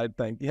 Gentrified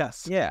thing.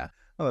 Yes. Yeah.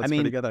 Oh, that's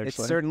pretty good, actually.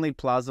 It's certainly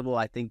plausible.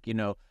 I think, you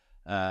know,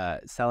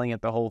 selling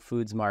at the Whole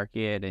Foods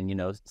market, and, you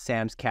know,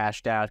 Sam's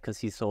cashed out because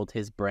he sold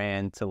his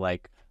brand to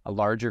like a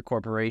larger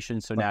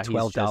corporation. So like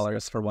now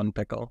 $12 for one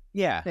pickle.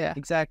 Yeah,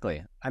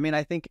 exactly. I mean,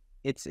 I think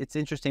it's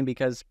interesting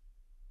because,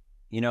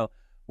 you know,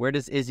 where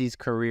does Izzy's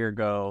career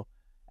go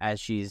as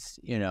she's,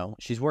 you know,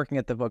 she's working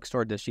at the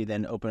bookstore? Does she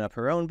then open up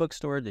her own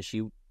bookstore? Does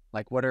she,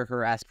 like, what are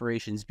her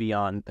aspirations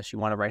beyond? Does she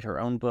want to write her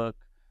own book?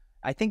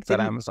 I think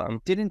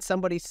didn't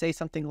somebody say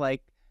something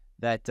like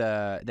that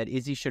that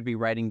Izzy should be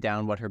writing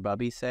down what her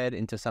bubby said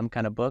into some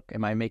kind of book?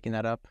 Am I making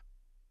that up?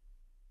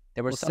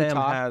 There was some Sam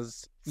talk.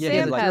 has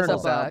Sam like, has a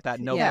pulls out book. that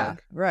notebook. Yeah.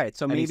 Right.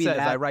 So And maybe he says,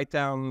 that... I write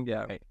down.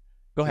 Yeah. Right.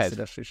 Go ahead.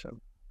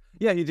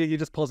 Yeah, he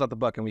just pulls out the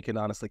book, and we can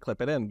honestly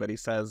clip it in. But he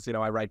says, you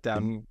know, I write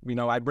down. You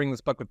know, I bring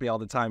this book with me all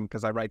the time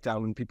because I write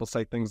down when people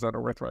say things that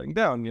are worth writing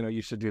down. You know,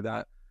 you should do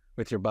that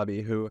with your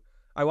bubby. Who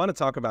I want to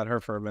talk about her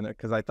for a minute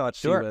because I thought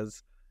she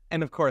was.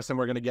 And of course, and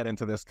we're going to get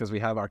into this because we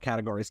have our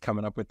categories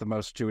coming up with the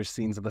most Jewish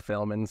scenes of the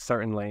film. And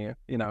certainly,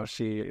 you know,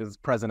 she is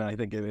present, I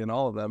think, in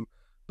all of them.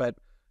 But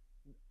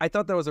I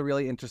thought that was a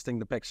really interesting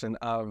depiction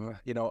of,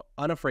 you know,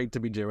 unafraid to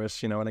be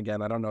Jewish, you know, and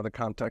again, I don't know the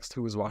context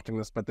who was watching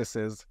this, but this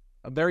is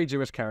a very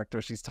Jewish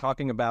character. She's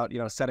talking about, you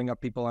know, setting up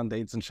people on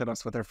dates and shit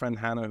us with her friend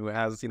Hannah, who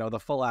has, you know, the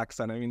full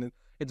accent. I mean,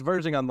 it's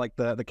verging on like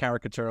the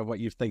caricature of what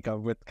you think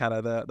of with kind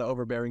of the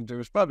overbearing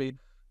Jewish bubby.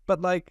 But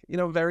like, you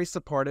know, very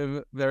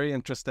supportive, very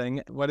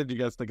interesting. What did you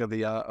guys think of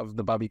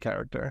the bubby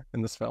character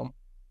in this film?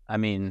 I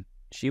mean,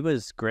 she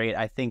was great.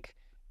 I think,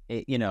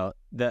 you know,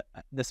 the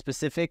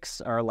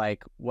specifics are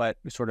like what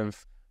sort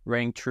of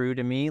rang true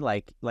to me.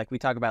 Like we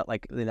talk about,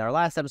 like in our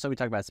last episode, we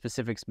talked about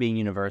specifics being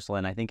universal,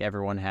 and I think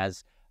everyone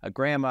has a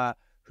grandma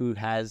who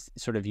has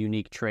sort of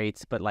unique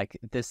traits. But like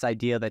this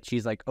idea that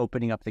she's like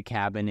opening up the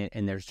cabinet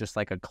and there's just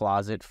like a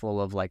closet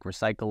full of like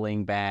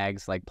recycling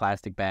bags, like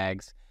plastic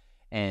bags,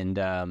 and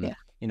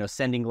you know,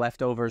 sending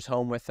leftovers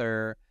home with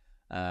her.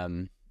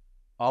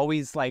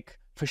 Always like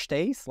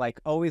verstehst, like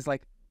always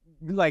like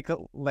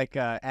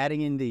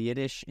adding in the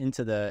Yiddish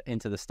into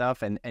the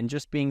stuff, and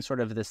just being sort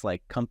of this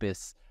like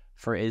compass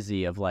for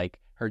Izzy of like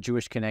her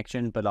Jewish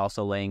connection, but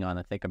also laying on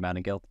a thick amount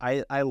of guilt.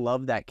 I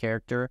love that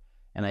character,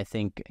 and I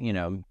think, you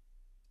know,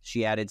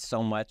 she added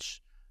so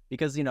much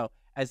because, you know,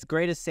 as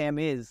great as Sam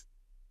is,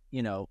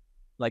 you know,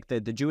 like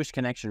the Jewish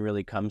connection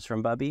really comes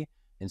from Bubby.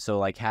 And so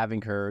like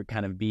having her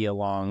kind of be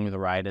along the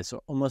ride as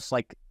almost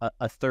like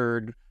a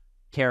third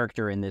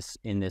character in this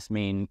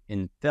main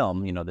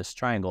film, you know, this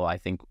triangle, I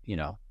think, you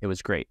know, it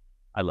was great.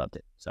 I loved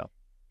it. So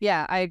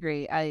yeah, I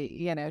agree.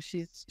 You know,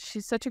 she's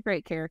such a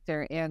great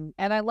character, and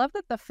I love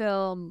that the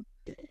film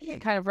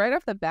kind of right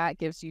off the bat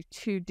gives you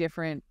two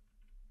different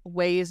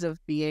ways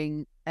of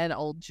being an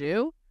old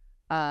Jew.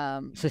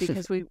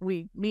 Because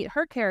we meet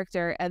her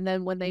character, and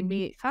then when they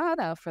meet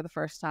Hannah for the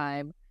first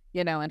time,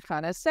 you know, and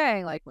Hannah's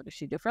saying, like, what does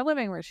she do for a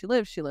living? Where does she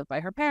live? She lived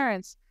by her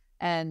parents.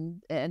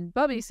 And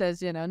Bubby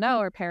says, you know, no,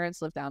 her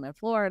parents live down in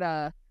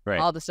Florida. Right.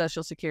 all the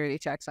social security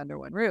checks under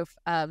one roof.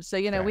 So,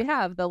 you know, Right. we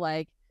have the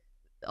like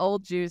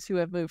old Jews who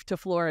have moved to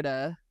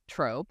Florida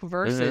trope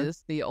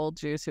versus the old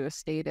Jews who have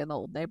stayed in the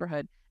old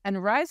neighborhood. And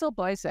Riesel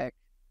Boisek,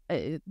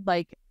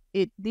 like,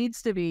 it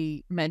needs to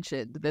be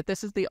mentioned that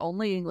this is the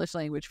only English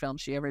language film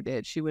she ever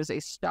did. She was a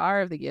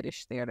star of the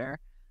Yiddish theater.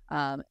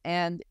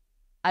 And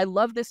I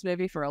love this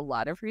movie for a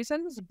lot of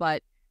reasons,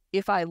 but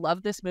if I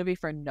love this movie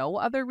for no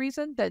other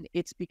reason, then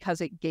it's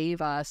because it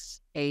gave us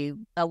a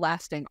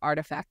lasting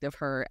artifact of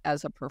her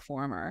as a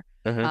performer.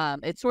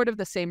 It's sort of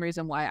the same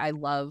reason why I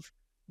love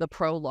the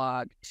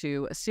prologue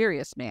to A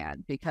Serious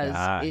Man, because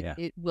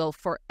it will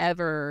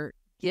forever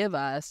give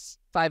us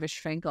Five-ish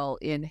Finkel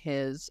in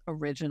his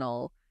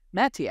original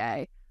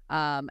métier.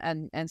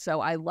 And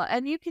so I love,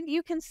 and you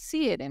can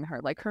see it in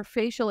her, like her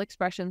facial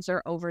expressions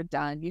are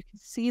overdone. You can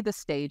see the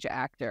stage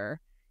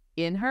actor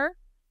in her,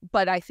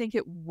 but I think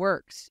it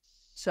works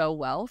so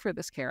well for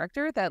this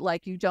character that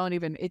like you don't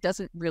even, it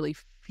doesn't really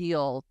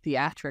feel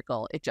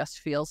theatrical. It just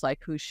feels like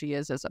who she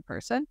is as a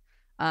person.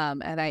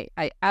 And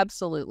I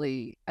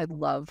absolutely, I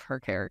love her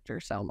character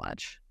so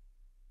much.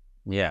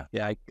 Yeah,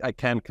 I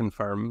can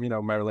confirm, you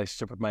know, my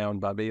relationship with my own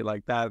Bubby,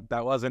 like that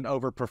wasn't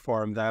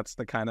overperformed. That's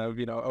the kind of,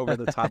 you know, over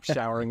the top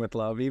showering with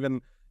love.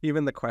 Even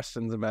the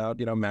questions about,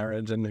 you know,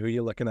 marriage and who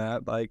you're looking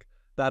at, like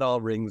that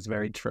all rings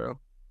very true.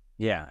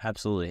 Yeah,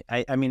 absolutely.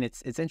 I mean,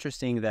 it's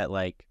interesting that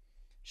like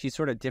she's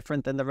sort of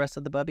different than the rest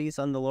of the Bubbies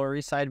on the Lower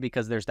East Side,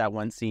 because there's that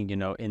one scene, you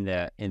know, in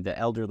the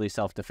elderly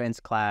self-defense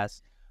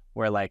class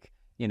where like,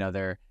 you know,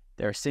 they're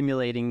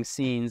simulating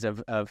scenes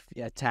of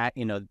attack,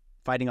 you know,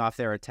 fighting off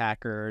their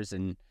attackers.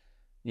 And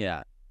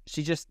yeah,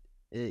 she just,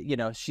 you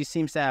know, she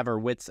seems to have her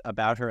wits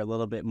about her a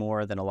little bit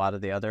more than a lot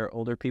of the other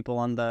older people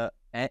on the,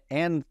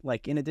 and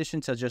like, in addition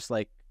to just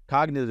like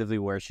cognitively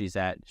where she's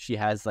at, she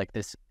has like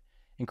this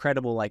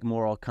incredible like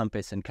moral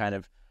compass and kind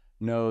of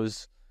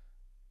knows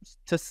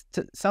to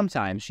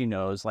sometimes she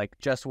knows like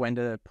just when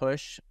to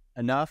push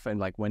enough and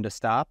like when to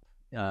stop.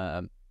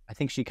 I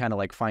think she kind of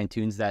like fine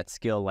tunes that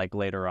skill like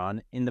later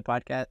on in the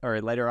podcast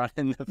or later on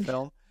in the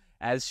film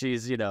as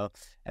she's, you know,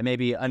 and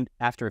maybe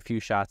after a few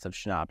shots of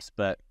schnapps.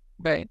 But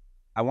right,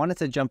 I wanted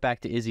to jump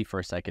back to Izzy for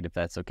a second, if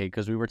that's okay,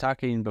 because we were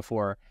talking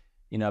before,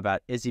 you know,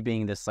 about Izzy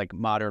being this like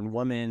modern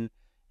woman.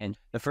 And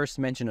the first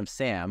mention of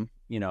Sam,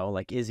 you know,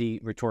 like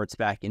Izzy retorts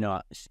back, you know,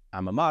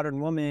 I'm a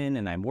modern woman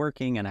and I'm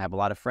working and I have a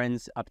lot of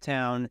friends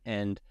uptown.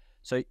 And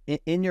so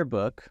in your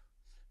book,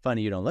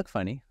 Funny You Don't Look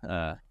Funny,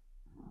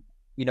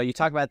 you know, you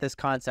talk about this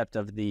concept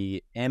of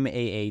the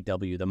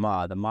MAAW, the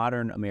Ma, the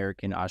modern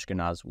American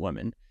Ashkenaz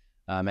woman,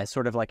 as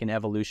sort of like an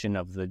evolution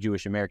of the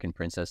Jewish American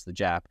princess, the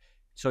Jap.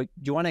 So do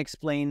you want to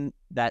explain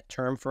that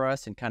term for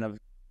us and kind of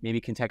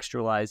maybe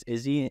contextualize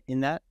Izzy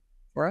in that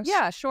for us?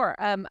 Yeah, sure.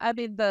 I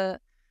mean, the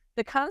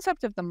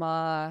concept of the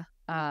Ma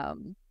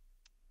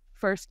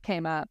first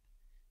came up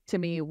to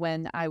me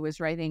when I was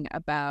writing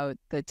about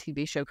the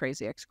TV show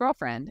Crazy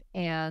Ex-Girlfriend.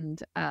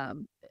 And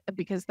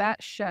because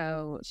that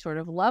show sort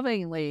of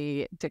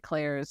lovingly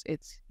declares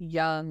its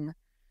young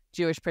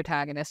Jewish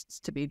protagonists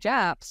to be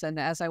Japs. And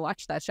as I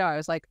watched that show, I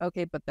was like,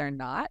 okay, but they're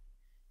not.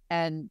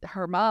 And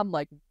her mom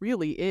like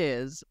really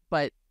is,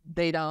 but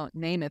they don't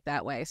name it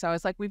that way. So I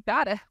was like, we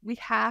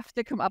have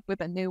to come up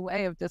with a new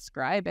way of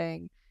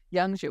describing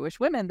young Jewish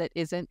women that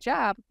isn't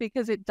Jap,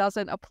 because it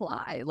doesn't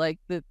apply. Like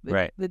the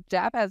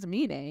Jap has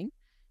meaning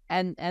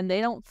and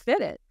they don't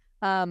fit it.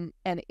 And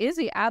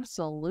Izzy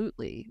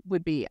absolutely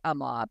would be a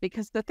Ma,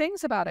 because the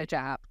things about a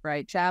Jap,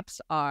 right?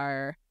 Japs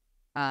are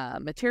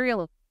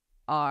material,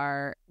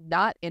 are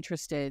not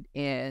interested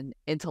in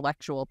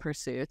intellectual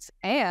pursuits,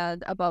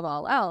 and above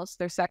all else,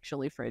 they're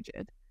sexually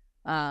frigid.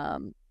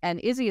 And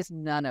Izzy is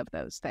none of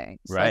those things.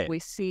 Right. Like we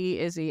see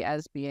Izzy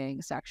as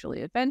being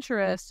sexually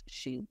adventurous.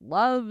 She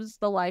loves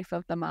the life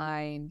of the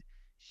mind.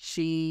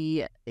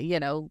 She, you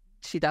know,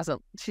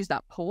 she's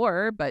not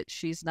poor, but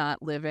she's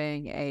not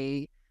living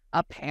a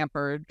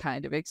pampered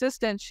kind of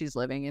existence. She's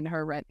living in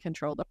her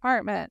rent-controlled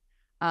apartment.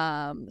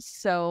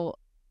 So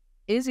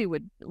Izzy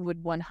would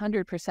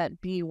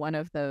 100% be one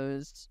of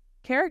those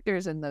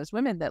characters and those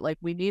women that like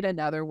we need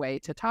another way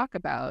to talk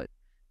about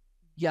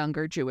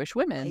younger Jewish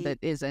women that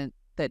isn't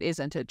a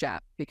Jap,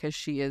 because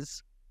she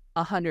is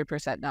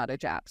 100% not a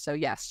Jap. So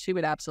yes, she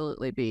would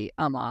absolutely be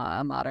a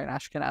modern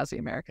Ashkenazi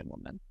American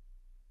woman.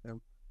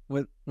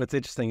 What's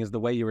interesting is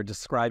the way you were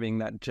describing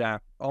that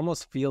Jap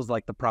almost feels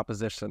like the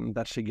proposition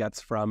that she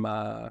gets from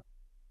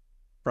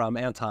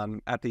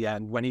Anton at the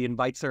end when he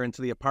invites her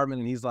into the apartment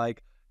and he's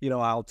like, you know,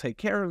 I'll take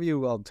care of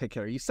you. I'll take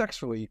care of you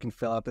sexually. You can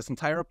fill out this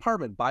entire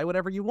apartment. Buy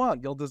whatever you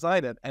want. You'll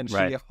design it. And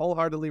she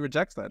wholeheartedly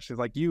rejects that. She's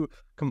like, you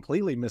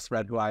completely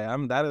misread who I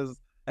am. That is,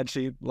 and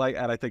she like,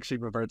 and I think she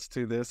reverts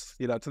to this,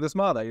 you know, to this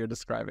Ma that you're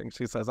describing.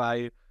 She says,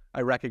 I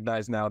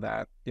recognize now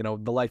that, you know,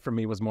 the life for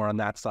me was more on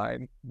that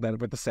side than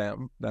with the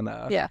Sam than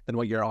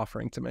what you're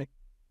offering to me.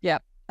 Yeah,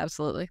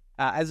 absolutely.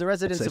 As a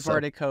resident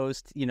Sephardic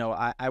host, you know,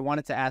 I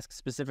wanted to ask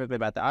specifically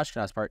about the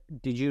Ashkenaz part.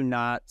 Did you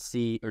not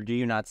see, or do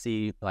you not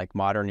see like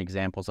modern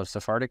examples of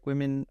Sephardic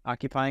women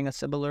occupying a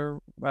similar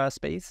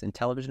space in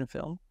television and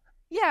film?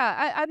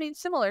 Yeah, I mean,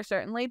 similar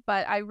certainly,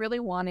 but I really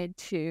wanted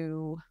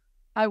to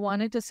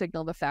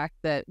signal the fact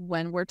that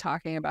when we're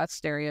talking about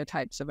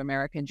stereotypes of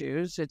American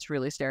Jews, it's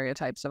really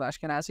stereotypes of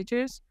Ashkenazi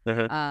Jews.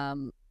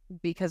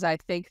 Because I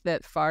think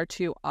that far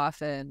too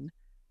often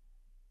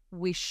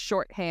we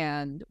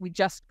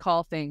just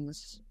call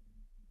things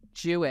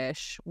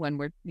Jewish when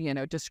we're,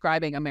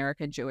 describing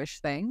American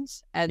Jewish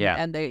things.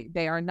 And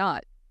they are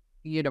not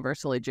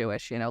universally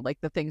Jewish, like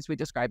the things we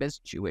describe as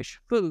Jewish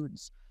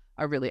foods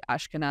are really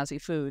Ashkenazi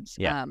foods.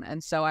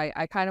 And so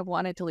I kind of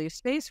wanted to leave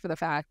space for the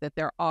fact that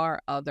there are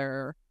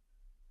other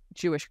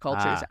Jewish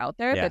cultures out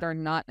there that are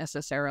not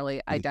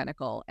necessarily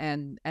identical.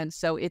 And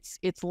so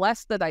it's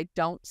less that I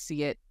don't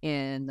see it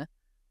in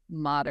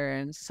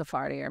modern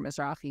Sephardi or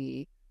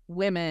Mizrahi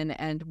women,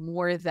 and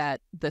more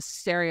that the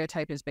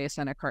stereotype is based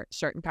on a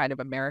certain kind of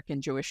American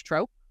Jewish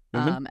trope.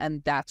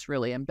 And that's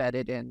really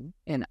embedded in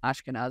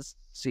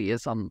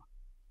Ashkenazism.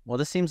 Well,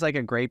 this seems like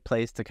a great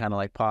place to kind of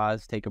like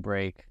pause, take a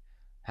break,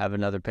 have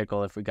another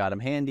pickle if we got him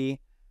handy.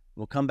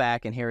 We'll come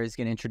back, and Harry's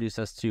going to introduce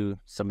us to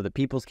some of the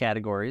people's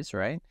categories,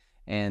 right?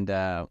 And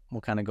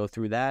we'll kind of go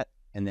through that,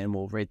 and then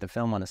we'll rate the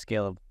film on a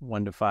scale of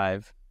 1 to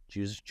 5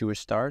 Jewish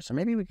stars. Or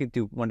maybe we could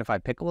do 1 to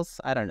 5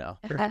 pickles. I don't know.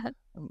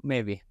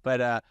 Maybe.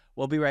 But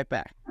we'll be right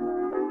back.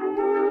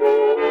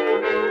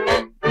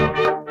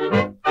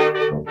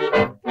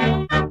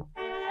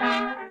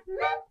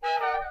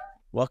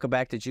 Welcome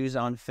back to Jews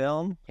on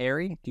Film.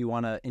 Harry, do you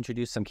want to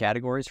introduce some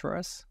categories for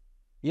us?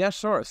 Yeah,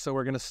 sure. So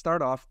we're going to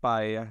start off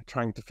by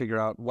trying to figure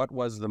out what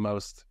was the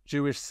most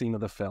Jewish scene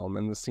of the film.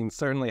 And the scene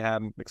certainly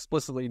had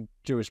explicitly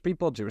Jewish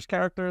people, Jewish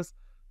characters.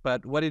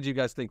 But what did you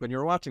guys think when you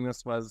were watching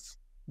this was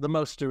the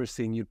most Jewish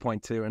scene you'd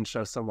point to and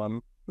show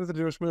someone with a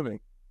Jewish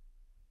movie?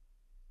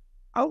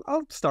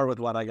 I'll start with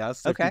one, I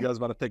guess, if you guys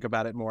want to think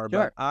about it more.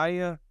 Sure.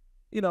 But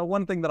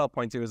one thing that I'll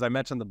point to is I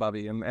mentioned the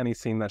Bubby, and any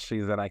scene that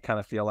she's in, I kind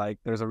of feel like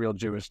there's a real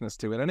Jewishness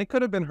to it. And it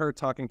could have been her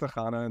talking to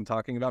Hannah and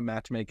talking about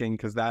matchmaking,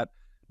 because that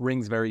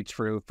rings very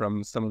true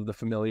from some of the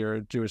familiar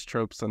Jewish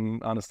tropes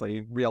and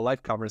honestly real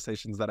life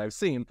conversations that I've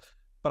seen.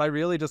 But I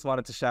really just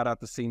wanted to shout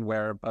out the scene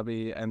where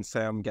Bubby and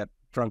Sam get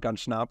drunk on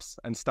schnapps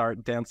and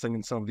start dancing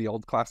in some of the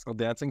old classical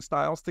dancing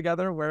styles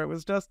together, where it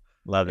was just,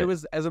 it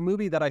was as a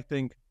movie that I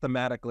think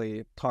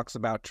thematically talks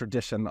about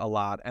tradition a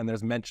lot. And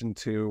there's mention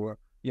to,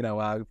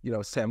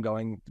 Sam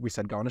going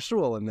to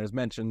shul, and there's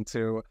mention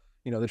to,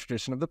 the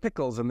tradition of the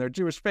pickles and their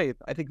Jewish faith.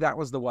 I think that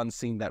was the one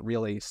scene that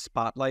really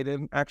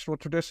spotlighted actual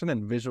tradition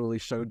and visually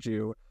showed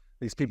you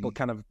these people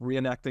kind of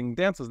reenacting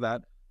dances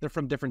that they're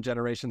from different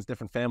generations,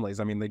 different families.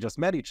 I mean, they just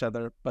met each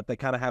other, but they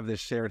kind of have this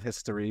shared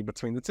history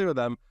between the two of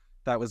them.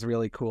 That was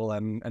really cool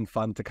and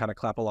fun to kind of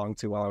clap along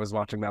to while I was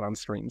watching that on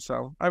screen.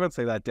 So I would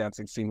say that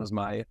dancing scene was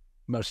my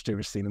most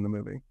Jewish scene in the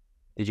movie.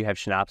 Did you have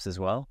schnapps as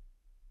well?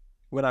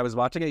 When I was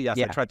watching it, yes,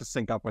 I tried to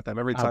sync up with them.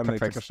 Every time they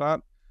took a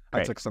shot,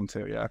 I took some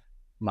too, yeah.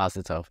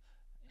 Mazel tov.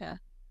 Yeah.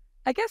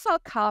 I guess I'll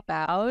cop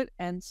out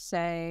and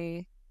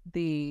say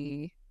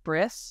the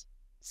bris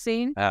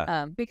scene.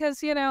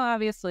 Because,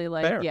 obviously,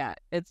 like, fair. Yeah,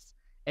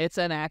 it's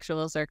an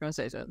actual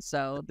circumcision.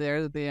 So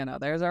there's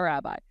a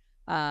rabbi.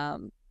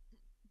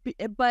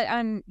 But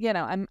I'm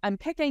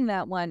picking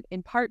that one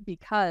in part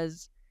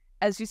because,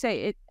 as you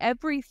say,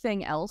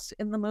 everything else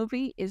in the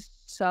movie is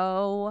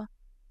so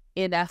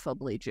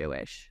ineffably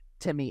Jewish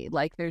to me.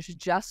 Like, there's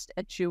just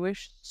a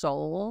Jewish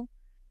soul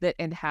that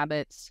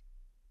inhabits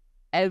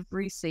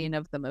every scene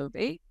of the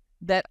movie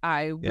that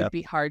I would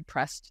be hard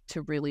pressed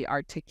to really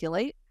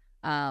articulate.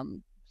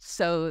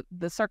 So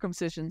the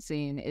circumcision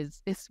scene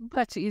is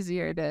much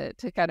easier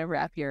to kind of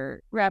wrap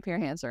your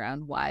hands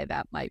around why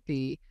that might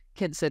be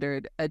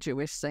considered a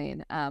Jewish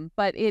scene.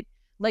 But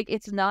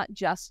it's not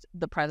just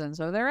the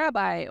presence of the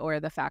rabbi or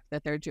the fact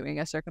that they're doing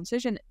a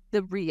circumcision.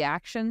 The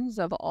reactions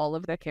of all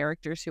of the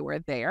characters who are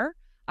there,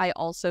 I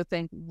also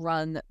think,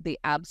 run the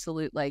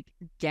absolute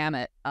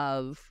gamut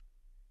of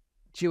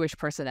Jewish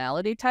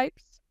personality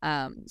types.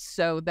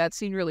 So that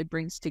scene really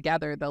brings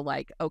together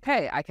the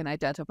okay, I can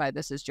identify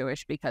this as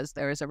Jewish because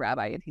there is a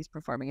rabbi and he's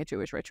performing a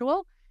Jewish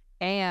ritual,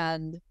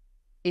 and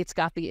it's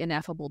got the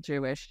ineffable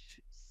Jewish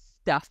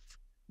stuff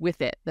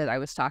with it that I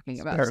was talking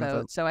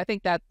about. So I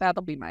think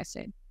that'll be my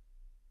scene.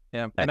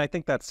 Yeah, and I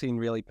think that scene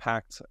really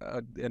packed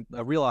a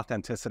real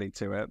authenticity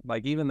to it.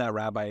 Like, even that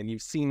rabbi, and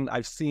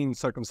I've seen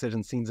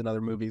circumcision scenes in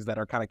other movies that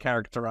are kind of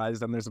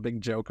characterized, and there's a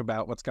big joke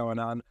about what's going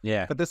on.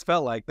 Yeah. But this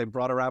felt like they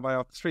brought a rabbi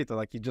off the street. They're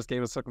like, you just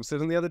gave us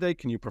circumcision the other day.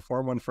 Can you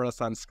perform one for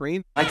us on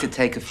screen? I'd like to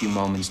take a few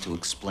moments to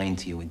explain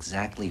to you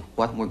exactly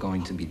what we're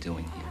going to be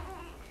doing here.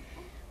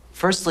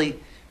 Firstly,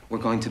 we're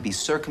going to be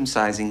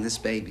circumcising this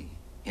baby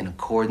in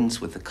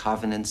accordance with the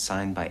covenant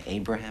signed by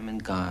Abraham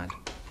and God,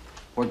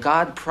 where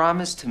God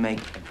promised to make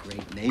a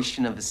great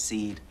nation of a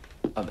seed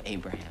of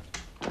Abraham.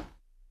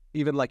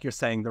 Even like you're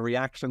saying, the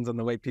reactions and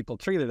the way people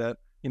treated it,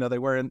 they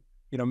weren't,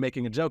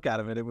 making a joke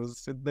out of it.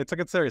 They took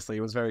it seriously.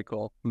 It was very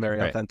cool and very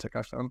authentic,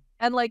 I found.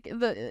 And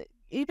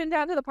even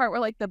down to the part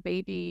where the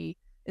baby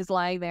is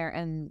lying there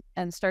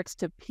and starts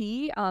to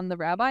pee on the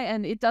rabbi,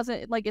 and it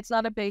doesn't, it's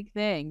not a big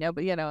thing. No,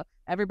 but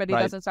everybody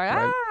doesn't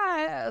start,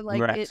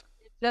 It's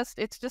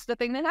it's just a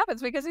thing that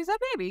happens because he's a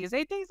baby. He's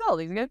 8 days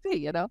old. He's gonna pee,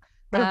 you know.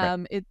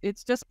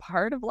 It's just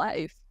part of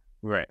life.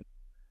 Right.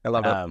 I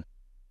love it.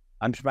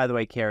 By the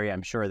way, Carrie,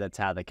 I'm sure that's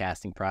how the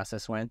casting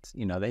process went.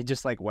 You know, they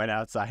just like went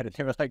outside and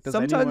they were like,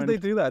 Sometimes they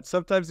do that.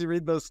 Sometimes you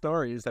read those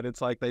stories and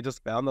it's like they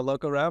just found the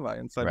local rabbi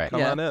and said,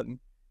 come on in.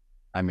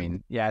 I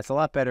mean, yeah, it's a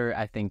lot better,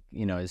 I think,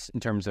 you know, in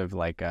terms of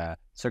like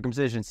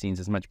circumcision scenes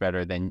is much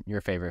better than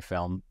your favorite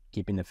film,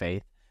 Keeping the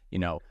Faith, you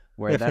know,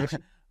 where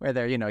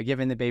they're, you know,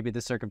 giving the baby the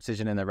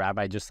circumcision and the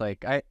rabbi just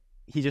like,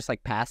 he just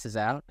like passes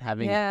out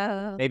having,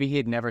 maybe he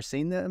had never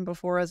seen them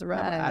before as a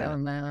rabbi. I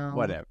don't know.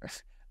 Whatever.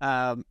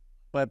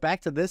 But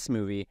back to this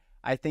movie,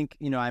 I think,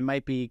 you know, I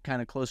might be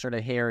kind of closer to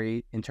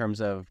Harry in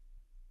terms of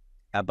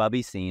a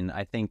Bubby scene.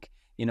 I think,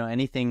 you know,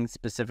 anything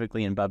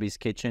specifically in Bubby's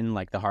kitchen,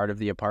 like the heart of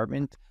the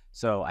apartment.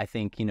 So I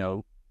think, you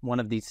know, one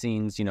of these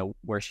scenes, you know,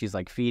 where she's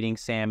like feeding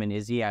Sam and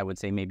Izzy, I would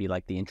say maybe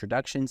like the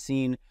introduction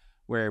scene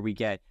where we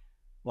get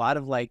a lot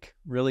of like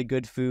really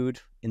good food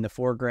in the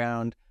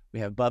foreground. We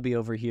have Bubby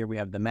over here. We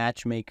have the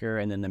matchmaker,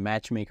 and then the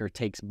matchmaker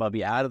takes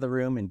Bubby out of the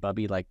room, and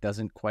Bubby like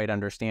doesn't quite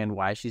understand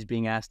why she's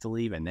being asked to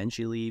leave, and then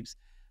she leaves.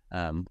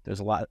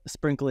 There's a lot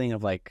sprinkling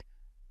of like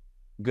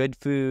good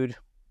food,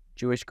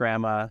 Jewish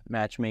grandma,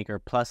 matchmaker,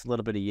 plus a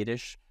little bit of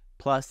Yiddish,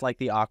 plus like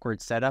the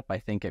awkward setup. I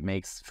think it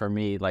makes for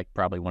me like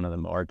probably one of the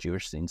more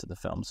Jewish scenes of the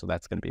film. So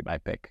that's going to be my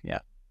pick. Yeah.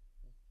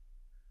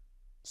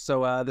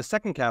 So the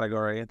second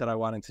category that I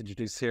wanted to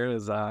introduce here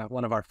is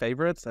one of our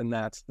favorites, and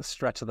that's the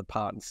stretch of the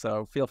pod.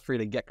 So feel free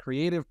to get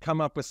creative, come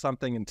up with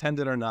something,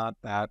 intended or not,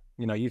 that,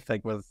 you know, you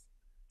think was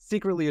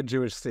secretly a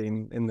Jewish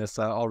scene in this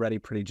already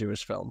pretty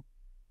Jewish film.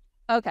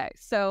 Okay,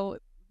 so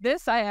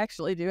this I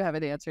actually do have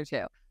an answer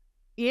to.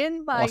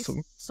 In my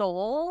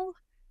soul,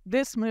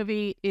 this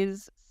movie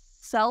is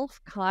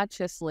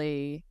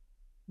self-consciously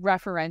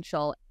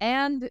referential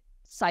and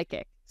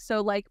psychic.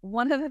 So like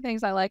one of the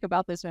things I like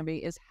about this movie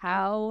is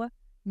how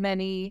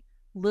many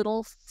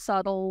little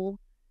subtle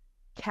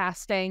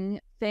casting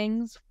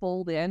things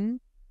fold in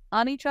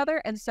on each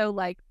other. And so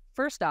like,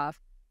 first off,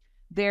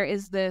 there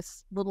is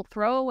this little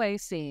throwaway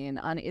scene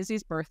on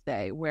Izzy's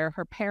birthday where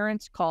her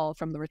parents call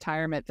from the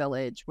retirement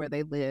village where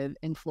they live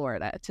in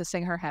Florida to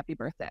sing her happy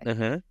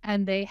birthday.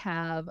 And they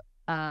have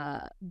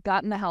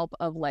gotten the help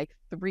of like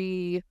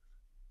 3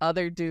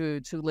 other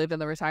dudes who live in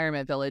the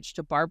retirement village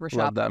to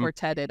barbershop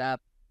quartet it up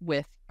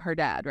with her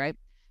dad, right?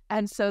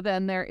 And so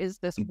then there is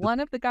this one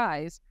of the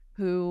guys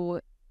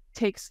who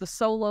takes the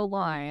solo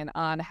line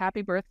on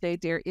Happy Birthday,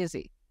 Dear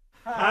Izzy.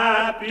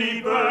 Happy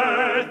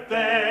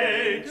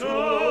birthday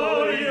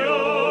to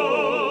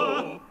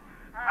you.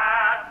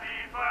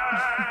 Happy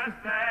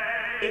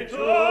birthday to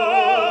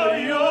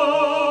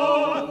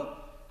you.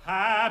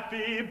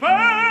 Happy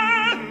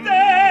birthday,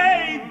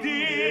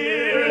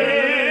 dear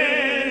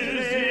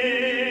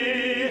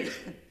Izzy.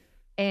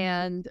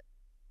 And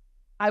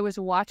I was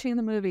watching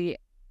the movie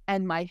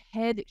and my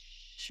head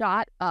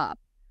shot up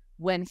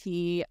when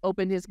he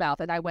opened his mouth.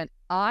 And I went,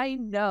 I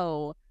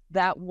know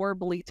that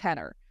warbly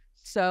tenor.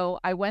 So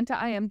I went to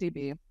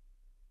IMdB,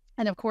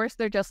 and of course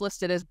they're just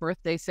listed as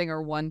birthday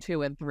singer 1,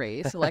 2, and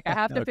 3. So like I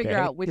have to figure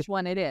out which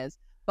one it is.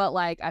 But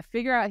like I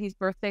figure out he's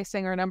birthday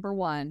singer number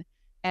 1,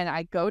 and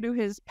I go to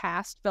his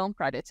past film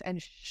credits, and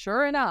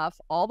sure enough,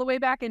 all the way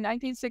back in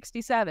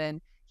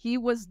 1967, he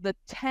was the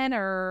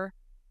tenor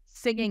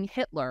singing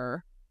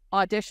Hitler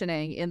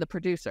auditioning in The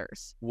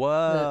Producers.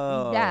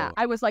 Whoa. Yeah,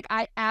 I was like,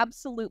 I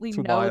absolutely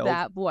know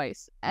that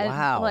voice. And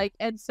wow. Like,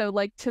 and so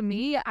like to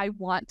me, I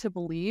want to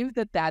believe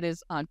that that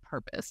is on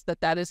purpose,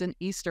 that is an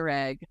Easter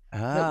egg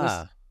that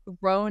was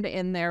thrown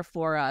in there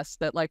for us,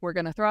 that like we're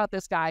gonna throw out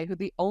this guy who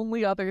the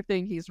only other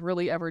thing he's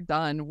really ever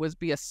done was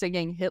be a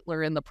singing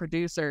Hitler in The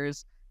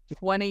Producers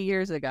 20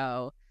 years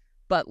ago,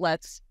 but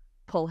let's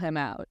pull him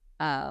out.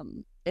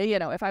 You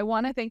know, if I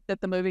want to think that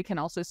the movie can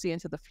also see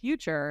into the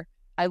future,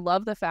 I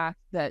love the fact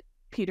that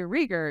Peter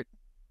Riegert,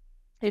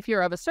 if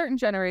you're of a certain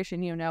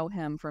generation, you know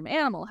him from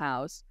Animal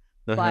House.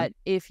 But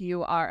if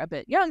you are a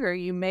bit younger,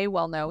 you may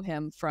well know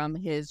him from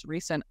his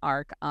recent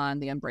arc on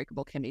The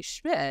Unbreakable Kimmy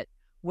Schmidt,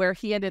 where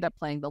he ended up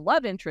playing the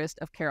love interest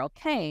of Carol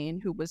Kane,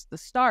 who was the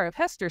star of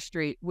Hester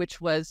Street, which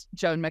was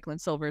Joan Micklin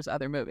Silver's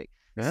other movie.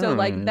 So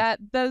like that,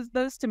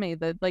 those to me,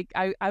 that like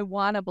I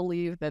want to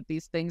believe that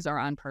these things are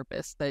on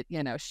purpose, that,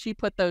 you know, she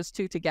put those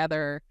two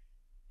together,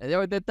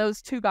 or that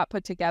those two got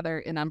put together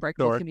in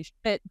Unbreakable Kimmy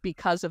Schmidt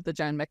because of the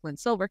Joan Micklin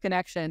Silver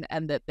connection,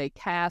 and that they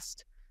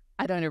cast,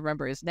 I don't even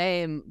remember his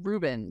name,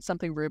 Rubin,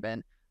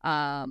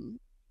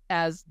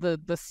 as the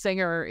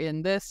singer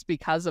in this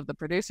because of The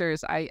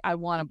Producers. I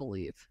want to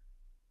believe.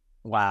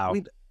 Wow. I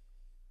mean,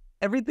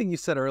 everything you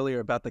said earlier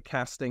about the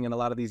casting and a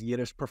lot of these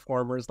Yiddish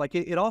performers, like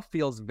it all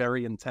feels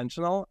very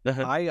intentional.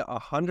 I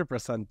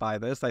 100% buy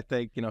this. I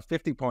think, you know,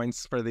 50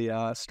 points for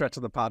the stretch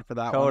of the pod for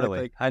that one.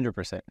 Totally,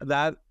 100%.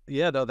 That,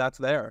 yeah, no, that's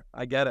there.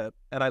 I get it.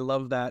 And I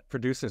love that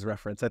Producers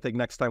reference. I think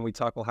next time we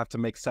talk, we'll have to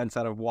make sense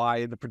out of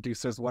why the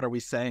Producers, what are we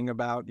saying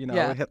about, you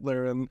know,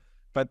 Hitler,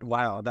 but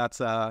wow, that's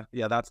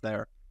that's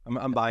there.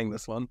 I'm buying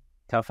this one.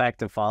 Tough act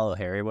to follow,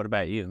 Harry. What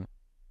about you?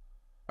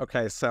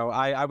 Okay, so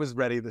I was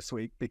ready this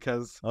week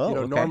because,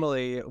 Okay.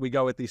 normally we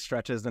go with these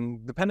stretches,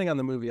 and depending on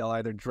the movie, I'll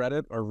either dread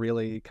it or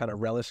really kind of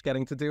relish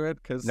getting to do it,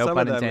 because No some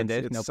pun of them,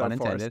 intended. it's No so pun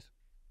intended. forced.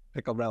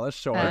 Pickle relish,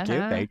 sure. Thank you.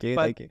 Uh-huh. Thank you.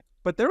 But- Thank you.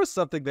 But there was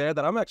something there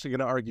that I'm actually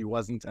going to argue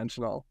was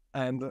intentional.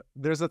 And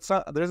there's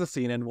a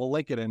scene, and we'll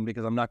link it in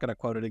because I'm not going to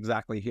quote it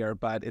exactly here,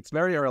 but it's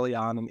very early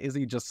on, and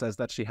Izzy just says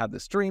that she had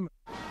this dream.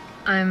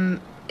 I'm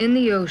in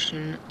the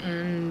ocean,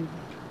 and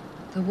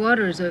the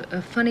water is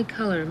a funny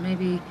color,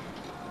 maybe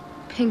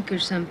pink or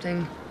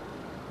something.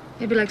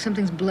 Maybe like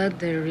something's bled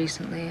there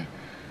recently.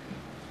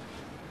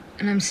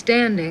 And I'm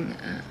standing.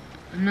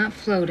 I'm not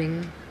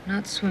floating,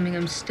 not swimming.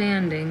 I'm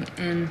standing,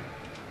 and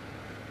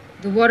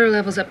the water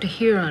level's up to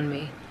here on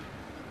me.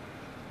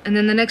 And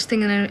then the next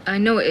thing I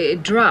know,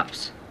 it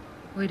drops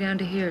way down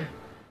to here.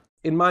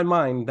 In my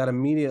mind, that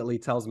immediately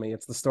tells me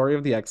it's the story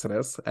of the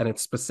Exodus, and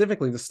it's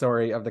specifically the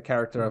story of the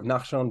character of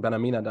Nachshon ben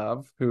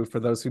Aminadav, who, for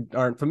those who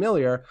aren't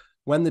familiar,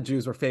 when the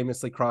Jews were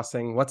famously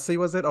crossing, what sea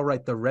was it? Oh,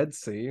 right, the Red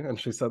Sea, and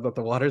she said that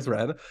the water's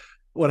red.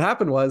 What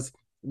happened was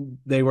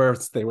they were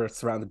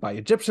surrounded by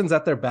Egyptians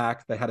at their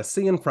back. They had a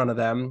sea in front of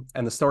them,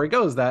 and the story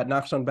goes that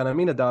Nachshon ben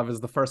Aminadav is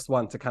the first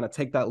one to kind of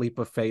take that leap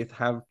of faith,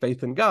 have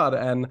faith in God,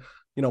 and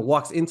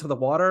walks into the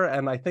water.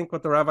 And I think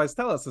what the rabbis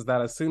tell us is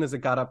that as soon as it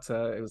got up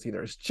to, it was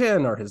either his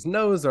chin or his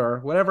nose or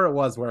whatever it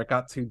was, where it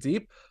got too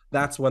deep,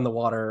 that's when the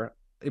water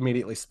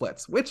immediately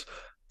splits, which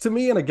to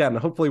me, and again,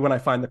 hopefully when I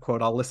find the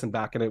quote, I'll listen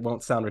back and it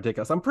won't sound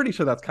ridiculous. I'm pretty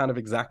sure that's kind of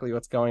exactly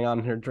what's going on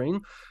in her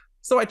dream.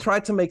 So I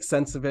tried to make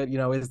sense of it.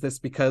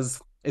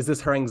 Is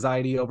this her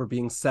anxiety over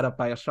being set up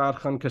by a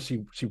shadchan because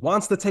she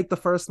wants to take the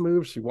first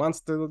move? She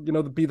wants to,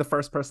 be the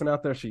first person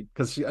out there.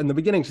 Because in the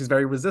beginning, she's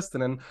very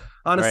resistant. And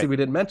honestly, Right. We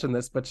didn't mention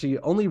this, but she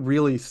only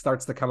really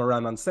starts to come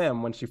around on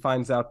Sam when she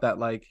finds out that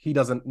he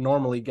doesn't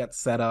normally get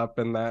set up,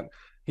 and that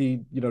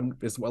he,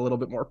 is a little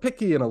bit more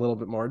picky and a little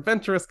bit more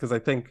adventurous, because I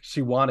think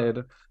she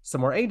wanted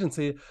some more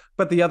agency.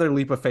 But the other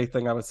leap of faith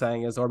thing I was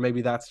saying is, or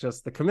maybe that's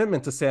just the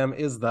commitment to Sam,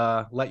 is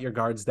the let your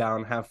guards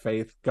down, have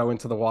faith, go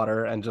into the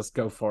water and just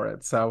go for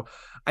it. So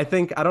I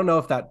don't know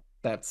if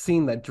that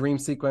scene, that dream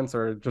sequence,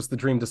 or just the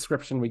dream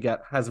description we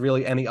get has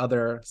really any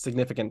other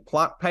significant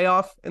plot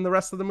payoff in the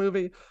rest of the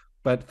movie.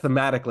 But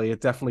thematically, it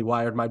definitely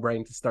wired my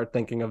brain to start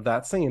thinking of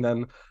that scene.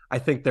 And I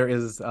think there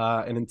is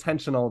an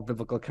intentional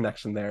biblical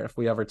connection there. If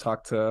we ever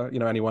talk to,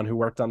 anyone who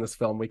worked on this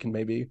film, we can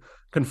maybe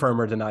confirm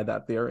or deny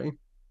that theory.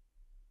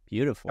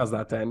 Beautiful. How's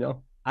that,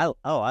 Daniel? I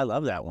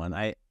love that one.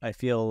 I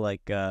feel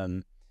like,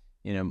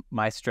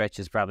 my stretch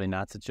is probably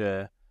not such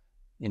a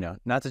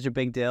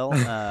big deal.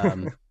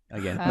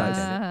 Again,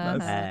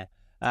 Nice.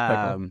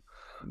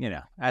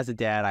 As a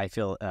dad, I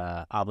feel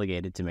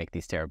obligated to make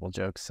these terrible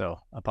jokes. So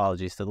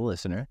apologies to the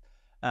listener.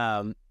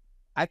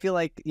 I feel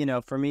like,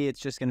 for me, it's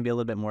just going to be a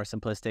little bit more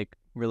simplistic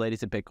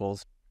related to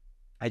pickles.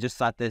 I just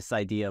thought this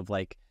idea of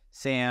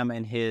Sam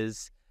and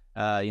his,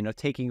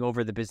 taking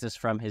over the business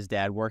from his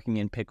dad, working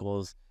in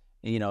pickles,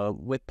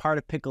 with part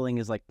of pickling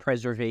is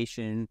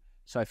preservation.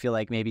 So I feel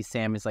like maybe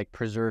Sam is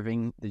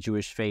preserving the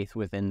Jewish faith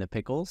within the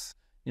pickles,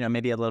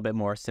 maybe a little bit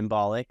more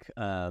symbolic.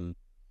 It's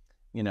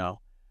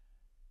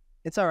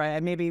all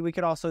right. Maybe we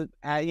could also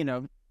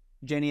add,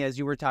 Jenny, as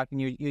you were talking,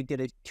 you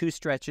did 2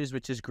 stretches,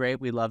 which is great.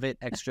 We love it.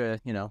 Extra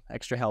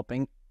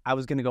helping. I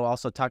was going to go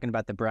also talking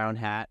about the brown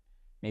hat.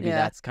 Maybe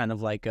that's kind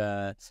of like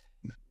a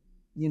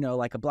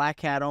black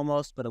hat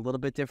almost, but a little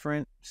bit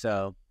different.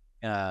 So,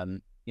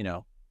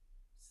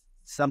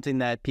 something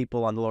that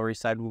people on the Lower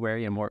East Side would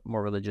wear, more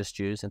religious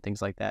Jews and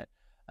things like that.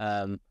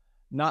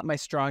 Not my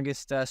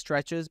strongest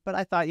stretches, but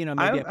I thought, maybe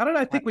I don't know.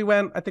 I think we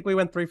went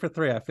 3 for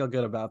 3. I feel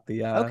good about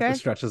the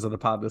stretches of the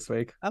pod this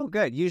week. Oh,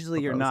 good.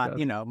 Usually you're not,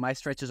 my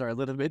stretches are a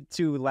little bit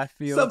too left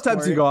field.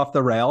 Sometimes you go off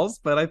the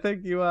rails, but I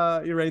think you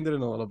reined it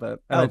in a little bit.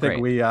 And I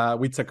think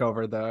we took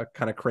over the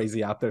kind of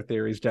crazy out there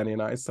theories, Jenny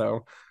and I.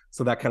 So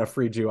that kind of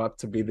freed you up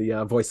to be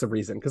the voice of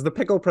reason. Because the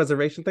pickle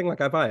preservation thing,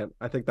 I buy it.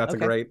 I think that's a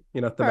great,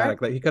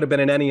 thematic. That he could have been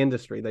in any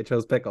industry. They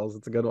chose pickles.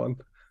 It's a good one.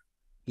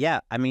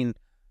 Yeah, I mean,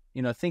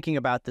 thinking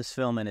about this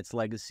film and its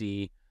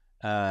legacy,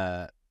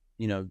 do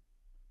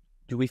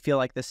we feel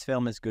like this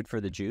film is good for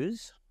the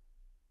Jews?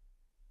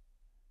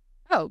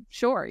 Oh,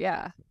 sure,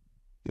 yeah.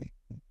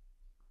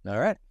 All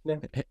right. Yeah.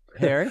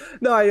 Harry?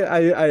 No,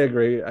 I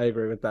agree. I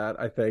agree with that.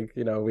 I think,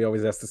 we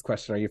always ask this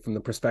question, are you from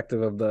the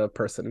perspective of the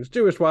person who's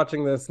Jewish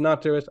watching this,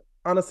 not Jewish?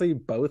 Honestly,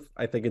 both.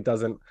 I think it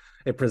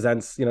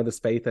presents, this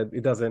faith.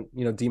 It doesn't,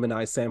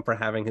 demonize Sam for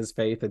having his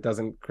faith. It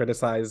doesn't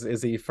criticize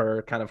Izzy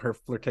for kind of her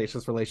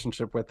flirtatious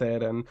relationship with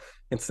it, and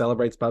it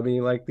celebrates Bubby.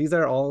 These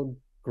are all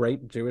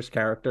great Jewish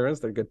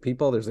characters. They're good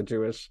people. There's a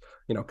Jewish,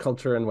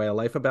 culture and way of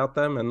life about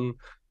them. And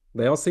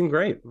they all seem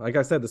great. Like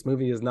I said, this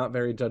movie is not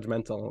very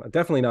judgmental.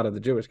 Definitely not of the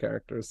Jewish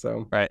characters.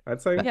 So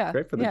I'd say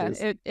great for the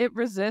Jews. It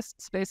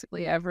resists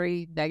basically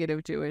every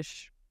negative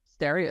Jewish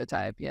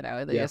stereotype.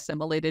 The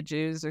assimilated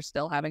Jews are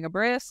still having a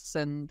bris,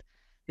 and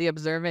the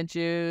observant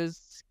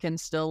Jews can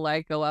still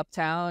go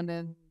uptown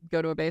and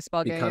go to a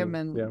baseball game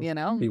and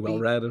be well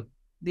read.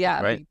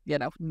 Yeah, right.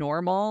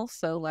 Normal.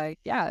 So I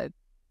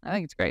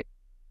think it's great.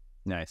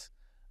 Nice.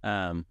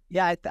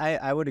 Yeah,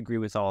 I would agree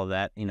with all of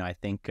that. I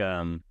think,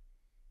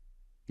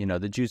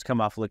 the Jews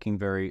come off looking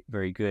very,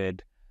 very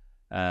good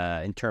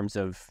in terms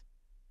of,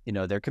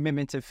 their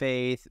commitment to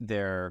faith,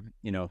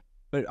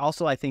 but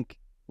also I think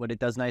what it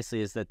does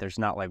nicely is that there's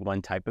not like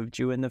one type of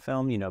Jew in the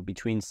film,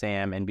 between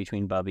Sam and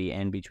between Bubby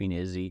and between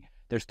Izzy,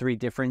 there's three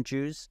different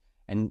Jews.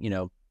 And,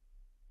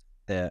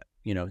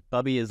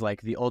 Bubby is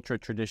like the ultra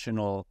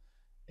traditional,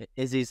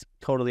 Izzy's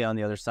totally on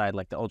the other side,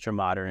 like the ultra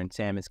modern, and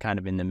Sam is kind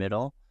of in the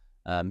middle,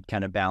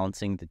 kind of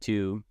balancing the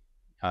two,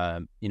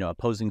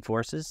 opposing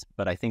forces.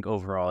 But I think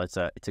overall it's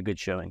a good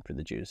showing for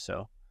the Jews.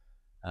 So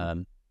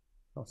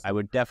Awesome. I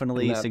would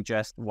definitely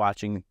suggest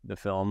watching the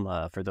film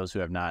for those who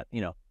have not,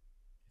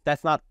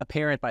 that's not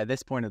apparent by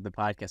this point of the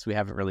podcast. We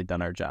haven't really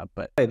done our job,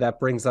 but that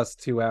brings us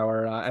to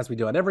our, as we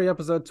do on every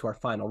episode, to our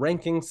final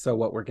ranking. So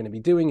what we're going to be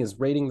doing is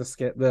rating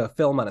the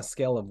film on a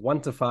scale of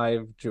 1 to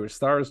 5 Jewish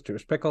stars,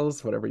 Jewish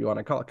pickles, whatever you want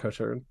to call it,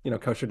 kosher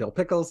dill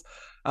pickles.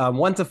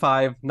 1 to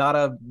 5, not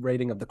a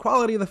rating of the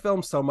quality of the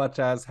film so much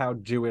as how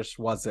Jewish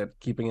was it,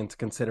 keeping into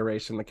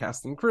consideration the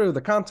cast and crew,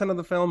 the content of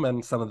the film,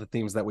 and some of the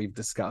themes that we've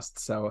discussed.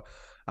 So,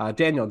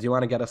 Daniel, do you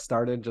want to get us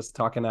started just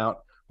talking out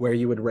where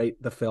you would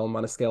rate the film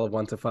on a scale of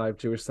 1 to 5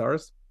 Jewish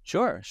stars?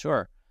 Sure.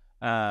 So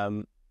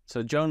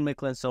Joan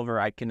Micklin Silver,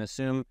 I can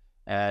assume,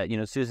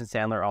 Susan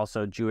Sandler,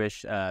 also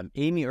Jewish.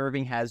 Amy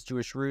Irving has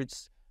Jewish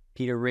roots.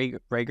 Peter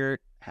Riegert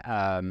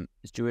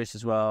is Jewish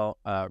as well.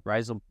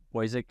 Rizel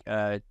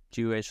Boyzik,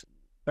 Jewish.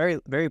 Very,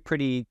 very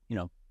pretty,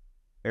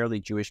 fairly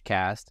Jewish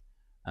cast,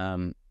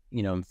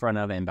 in front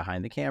of and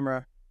behind the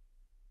camera.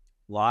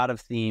 A lot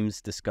of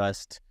themes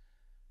discussed,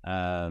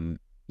 in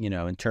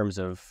terms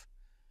of,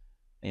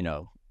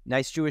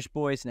 nice Jewish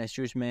boys, nice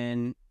Jewish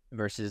men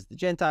versus the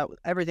Gentile,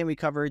 everything we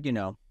covered,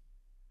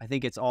 I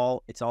think it's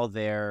all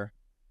there.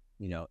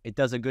 It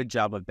does a good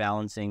job of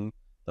balancing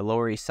the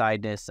Lower East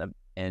Sideness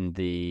and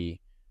the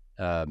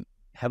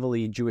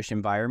heavily Jewish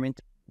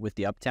environment with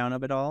the uptown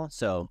of it all.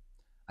 So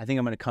I think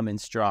I'm going to come in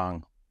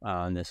strong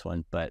on this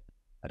one, but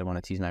I don't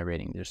want to tease my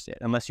rating just yet,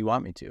 unless you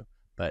want me to.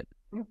 But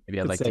maybe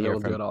I'd like to hear we'll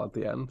from... do it all at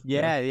the end.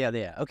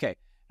 Yeah. Okay.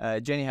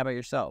 Jenny, how about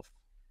yourself?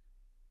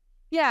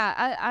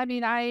 Yeah,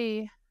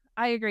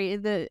 I agree.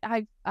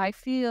 I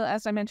feel,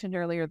 as I mentioned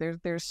earlier,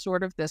 there's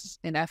sort of this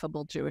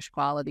ineffable Jewish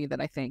quality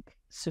that I think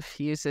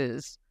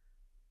suffuses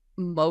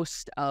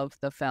most of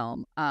the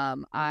film.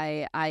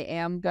 I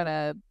am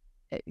gonna,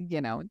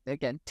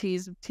 again,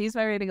 tease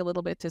my rating a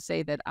little bit to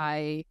say that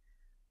I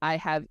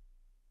have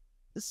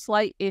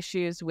slight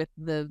issues with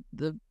the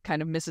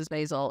kind of Mrs.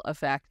 Maisel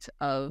effect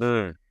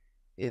of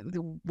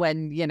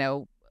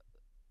when,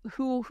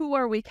 who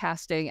are we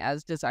casting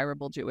as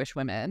desirable Jewish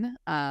women?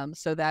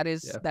 So that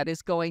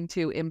is going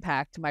to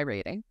impact my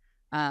rating.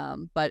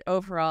 But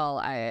overall,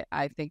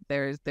 I think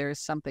there's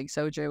something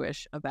so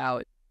Jewish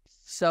about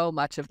so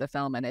much of the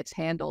film, and it's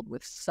handled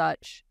with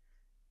such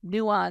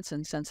nuance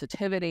and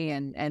sensitivity,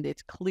 and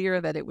it's clear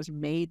that it was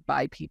made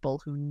by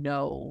people who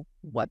know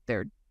what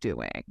they're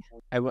doing.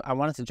 I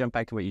wanted to jump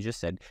back to what you just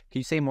said. Can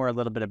you say more a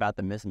little bit about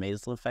the Miss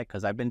Maisel effect?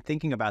 Because I've been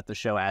thinking about the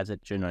show as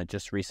it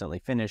just recently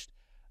finished.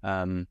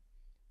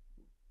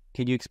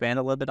 Can you expand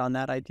a little bit on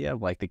that idea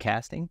of like the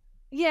casting?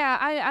 Yeah,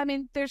 I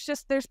mean, there's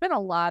been a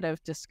lot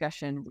of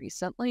discussion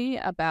recently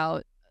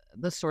about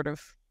the sort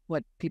of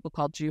what people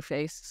call Jew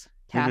face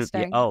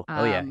casting. Yeah.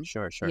 Oh yeah,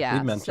 sure.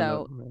 Yeah,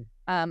 so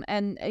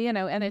and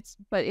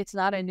it's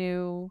not a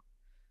new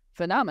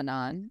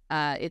phenomenon.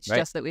 It's right.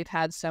 Just that we've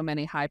had so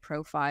many high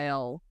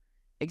profile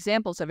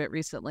examples of it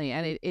recently,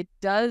 and it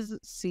does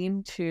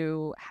seem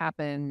to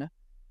happen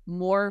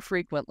more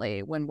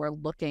frequently when we're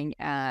looking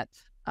at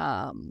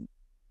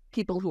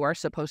people who are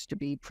supposed to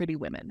be pretty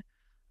women.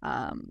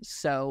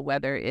 So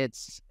whether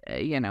it's,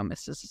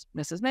 Mrs.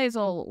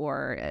 Maisel,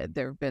 or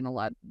there have been a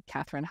lot,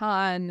 Catherine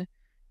Hahn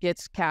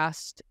gets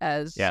cast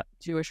as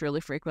Jewish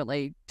really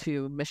frequently,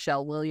 to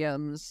Michelle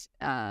Williams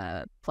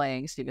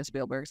playing Steven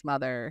Spielberg's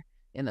mother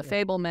in The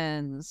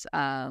Fabelmans.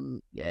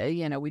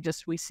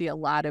 We see a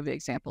lot of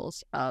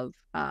examples of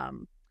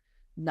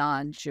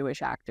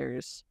non-Jewish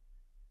actors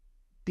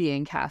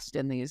being cast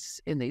in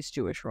these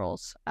Jewish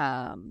roles.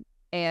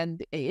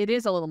 And it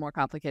is a little more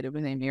complicated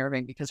with Amy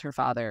Irving because her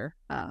father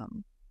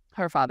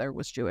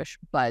was Jewish,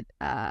 but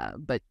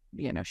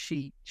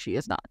she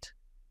is not.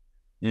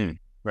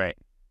 Right.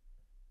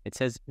 It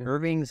says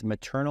Irving's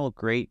maternal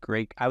great.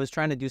 I was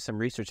trying to do some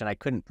research and I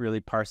couldn't really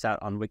parse out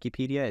on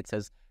Wikipedia. It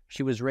says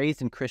she was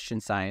raised in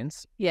Christian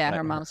Science. Yeah,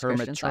 her mom's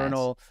Christian Science. Her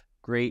maternal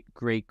great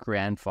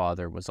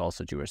grandfather was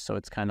also Jewish. So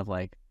it's kind of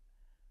like,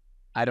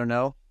 I don't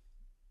know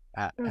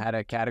how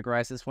to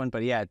categorize this one,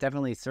 but yeah,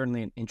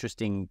 certainly an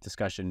interesting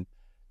discussion.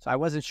 So I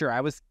wasn't sure.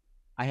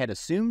 I had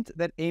assumed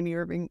that Amy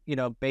Irving,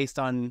 based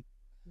on,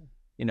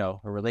 her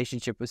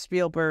relationship with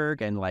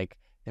Spielberg and like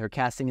her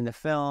casting in the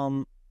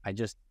film, I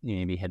just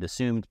maybe had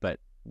assumed, but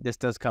this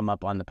does come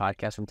up on the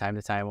podcast from time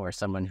to time where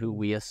someone who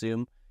we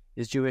assume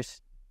is Jewish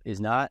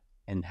is not,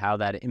 and how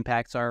that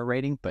impacts our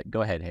rating. But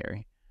go ahead,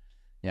 Harry.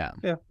 Yeah.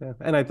 Yeah, yeah.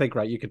 And I think,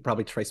 right, you could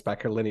probably trace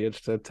back her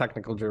lineage to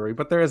technical Jewry,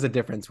 but there is a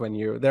difference when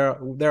there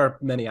are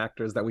many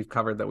actors that we've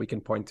covered that we can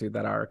point to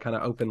that are kind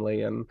of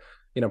openly and,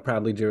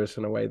 proudly Jewish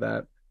in a way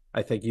that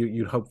I think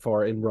you'd hope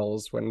for in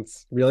roles when it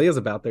really is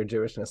about their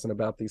Jewishness and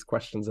about these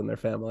questions in their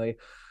family.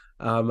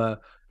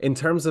 In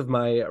terms of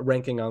my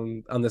ranking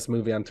on this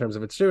movie, in terms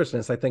of its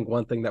Jewishness, I think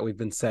one thing that we've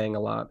been saying a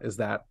lot is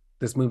that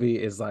this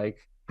movie is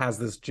has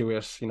this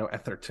Jewish,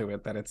 ether to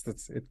it, that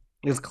it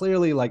is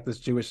clearly like this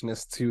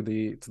Jewishness to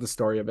the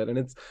story of it. And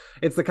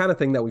it's the kind of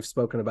thing that we've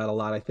spoken about a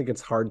lot. I think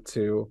it's hard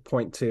to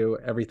point to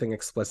everything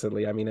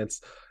explicitly. I mean,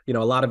 it's, a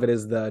lot of it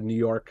is the New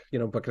York,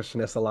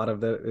 bookishness. A lot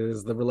of it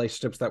is the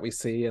relationships that we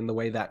see and the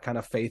way that kind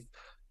of faith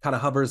kind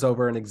of hovers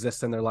over and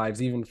exists in their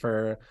lives, even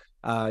for,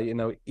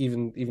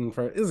 even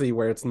for Izzy,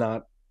 where it's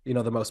not,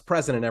 the most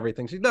present in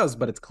everything she does,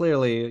 but it's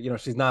clearly,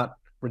 she's not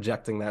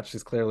rejecting that.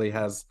 She's clearly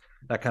has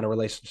that kind of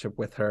relationship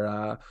with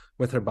her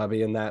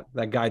bubby, and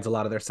that guides a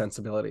lot of their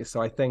sensibilities.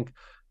 So I think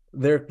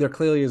there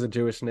clearly is a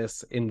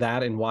Jewishness in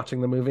that, in watching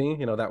the movie.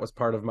 That was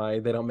part of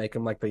they don't make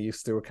them like they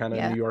used to, a kind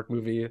of New York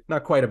movie,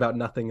 not quite about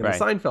nothing in the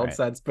Seinfeld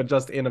sense, but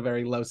just in a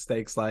very low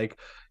stakes,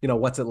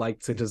 what's it like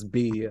to just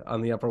be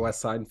on the Upper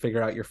West Side and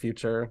figure out your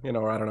future,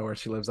 or I don't know where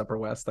she lives, Upper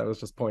West. I was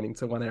just pointing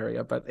to one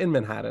area, but in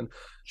Manhattan.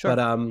 Sure.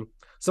 But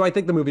so I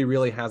think the movie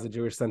really has a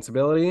Jewish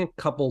sensibility,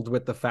 coupled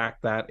with the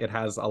fact that it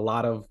has a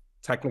lot of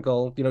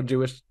technical,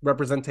 Jewish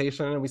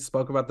representation. And we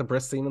spoke about the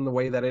bris scene and the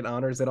way that it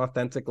honors it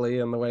authentically,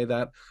 and the way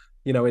that,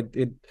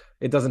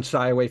 it doesn't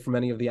shy away from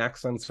any of the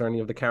accents or any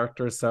of the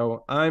characters.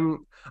 So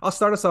I'll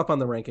start us off on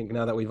the ranking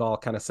now that we've all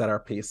kind of said our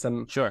piece.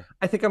 And sure,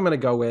 I think I'm going to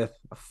go with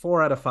a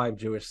 4 out of 5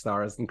 Jewish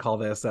stars and call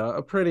this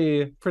a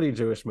pretty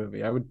Jewish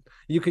movie.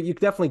 You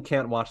definitely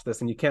can't watch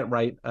this and you can't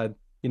write a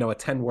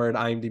 10-word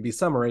IMdB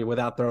summary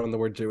without throwing the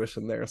word Jewish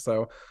in there.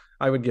 So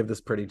I would give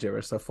this pretty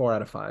Jewish. So 4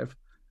 out of 5.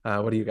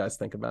 What do you guys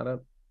think about it?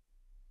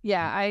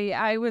 Yeah,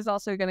 I was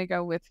also going to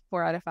go with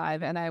 4 out of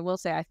 5. And I will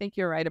say, I think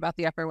you're right about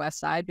the Upper West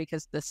Side,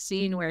 because the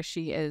scene where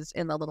she is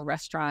in the little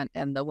restaurant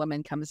and the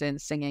woman comes in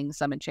singing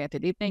Some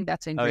Enchanted Evening,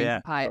 that's in Green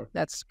Papaya.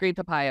 That's Green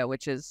Papaya,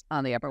 which is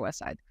on the Upper West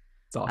Side.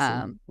 It's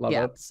awesome. Love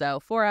it. So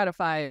 4 out of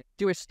 5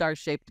 Jewish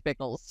star-shaped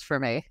pickles for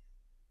me.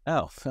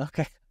 Oh,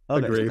 okay.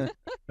 Agreed.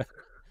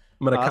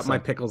 I'm going to cut my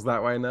pickles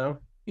that way now.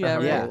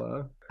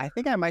 Yeah, I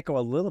think I might go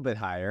a little bit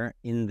higher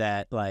in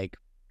that,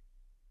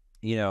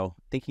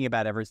 thinking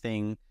about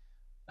everything,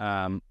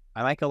 I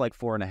might go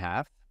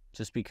 4.5,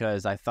 just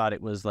because I thought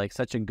it was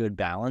such a good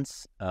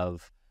balance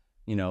of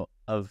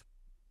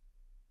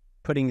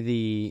putting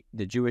the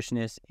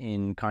Jewishness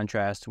in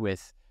contrast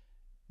with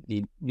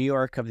the New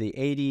York of the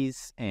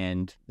 80s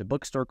and the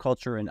bookstore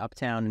culture and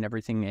Uptown and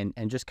everything,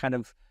 and just kind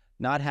of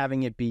not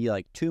having it be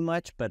too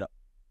much, but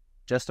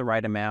just the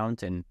right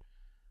amount. And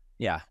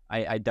yeah,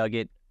 I dug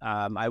it.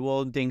 I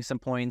will ding some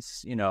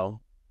points,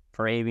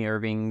 for Amy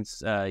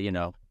Irving's,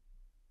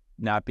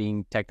 not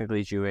being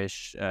technically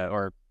Jewish,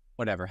 or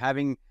whatever,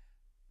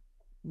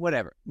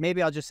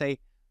 Maybe I'll just say,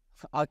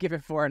 I'll give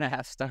it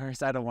 4.5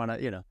 stars. I don't want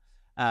to,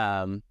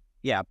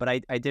 but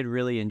I did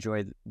really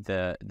enjoy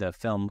the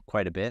film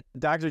quite a bit.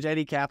 Dr.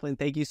 Jenny Caplan,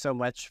 thank you so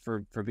much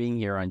for being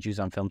here on Jews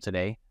on Film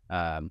today.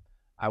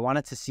 I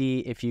wanted to see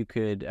if you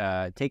could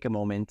take a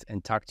moment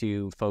and talk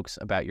to folks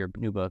about your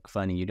new book,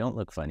 Funny You Don't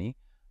Look Funny,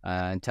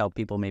 and tell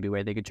people maybe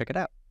where they could check it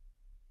out.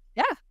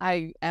 Yeah,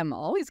 I am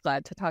always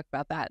glad to talk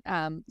about that.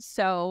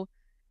 So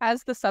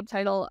as the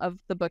subtitle of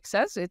the book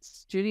says,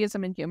 it's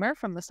Judaism and Humor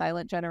from the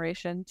Silent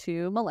Generation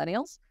to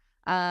Millennials.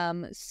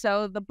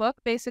 So the book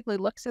basically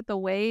looks at the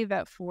way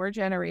that 4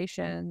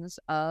 generations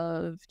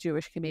of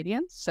Jewish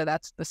comedians, so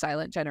that's the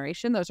Silent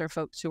Generation, those are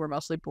folks who were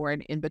mostly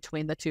born in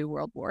between the 2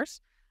 world wars.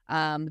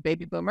 The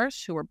baby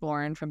boomers, who were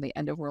born from the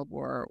end of World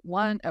War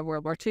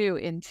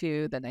II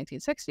into the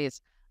 1960s.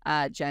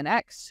 Gen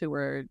X, who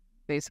were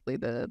basically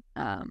the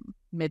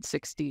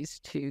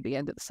mid-60s to the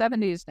end of the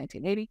 70s,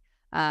 1980,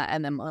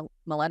 and then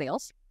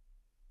millennials,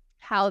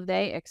 how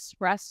they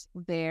express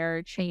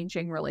their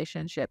changing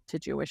relationship to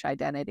Jewish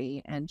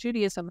identity and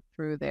Judaism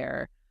through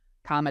their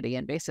comedy.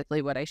 And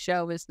basically what I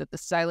show is that the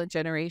Silent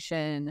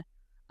Generation,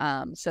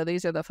 so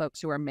these are the folks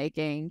who are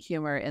making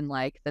humor in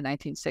the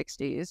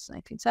 1960s,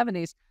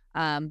 1970s,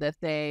 that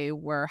they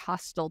were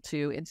hostile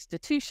to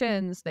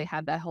institutions. They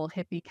had that whole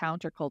hippie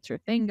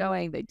counterculture thing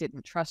going. They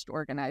didn't trust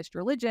organized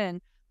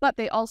religion, but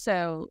they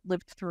also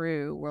lived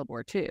through World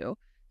War II.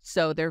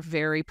 So they're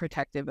very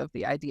protective of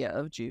the idea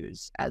of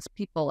Jews as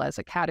people, as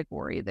a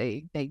category.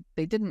 They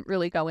didn't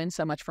really go in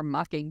so much for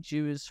mocking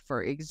Jews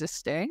for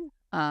existing,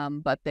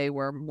 but they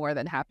were more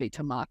than happy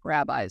to mock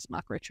rabbis,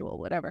 mock ritual,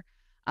 whatever.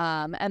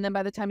 And then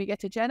by the time you get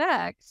to Gen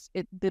X,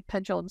 the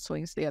pendulum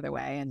swings the other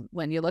way. And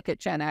when you look at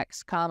Gen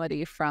X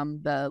comedy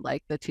from the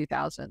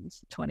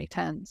 2000s,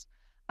 2010s,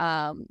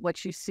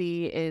 what you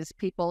see is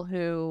people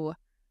who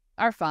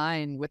are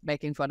fine with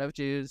making fun of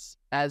Jews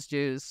as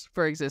Jews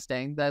for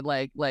existing. That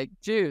like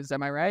Jews,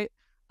 am I right?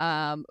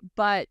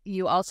 But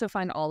you also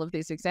find all of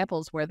these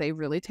examples where they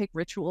really take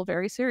ritual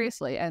very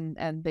seriously,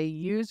 and they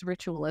use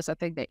ritual as a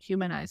thing that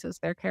humanizes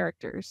their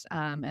characters,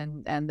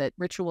 and that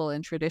ritual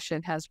and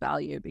tradition has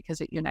value because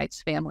it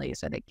unites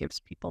families and it gives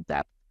people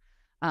depth.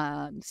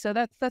 So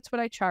that's what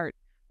I chart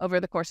over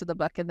the course of the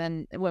book. And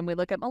then when we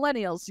look at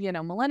millennials,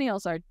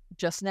 millennials are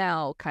just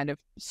now kind of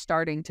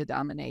starting to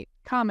dominate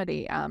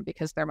comedy,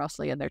 because they're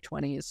mostly in their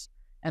 20s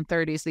and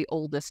 30s. The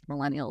oldest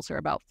millennials are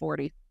about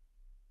 40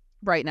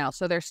 right now.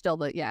 So they're still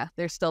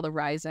the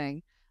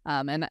rising.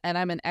 And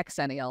I'm an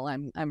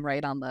exennial. I'm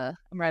right on the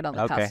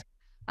Okay.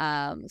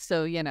 cusp.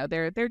 So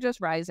they're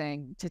just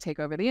rising to take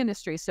over the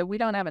industry. So we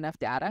don't have enough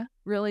data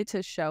really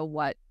to show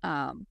what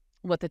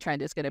the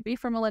trend is going to be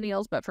for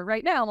millennials. But for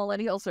right now,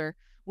 millennials are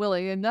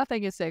willing, and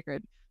nothing is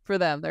sacred for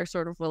them. They're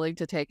sort of willing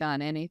to take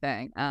on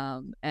anything.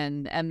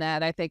 And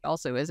that I think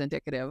also is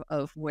indicative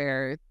of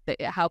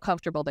how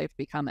comfortable they've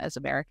become as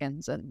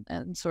Americans,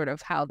 and sort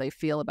of how they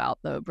feel about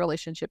the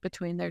relationship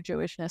between their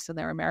Jewishness and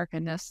their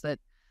Americanness,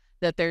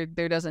 that there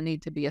doesn't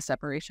need to be a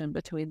separation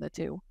between the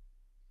two.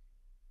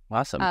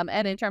 Awesome.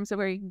 And in terms of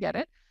where you can get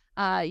it,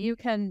 you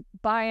can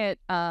buy it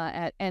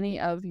at any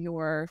of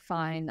your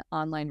fine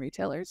online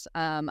retailers.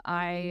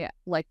 I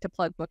like to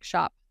plug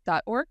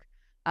bookshop.org,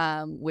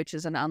 which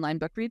is an online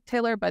book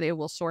retailer, but it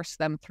will source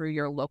them through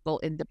your local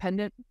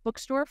independent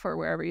bookstore for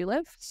wherever you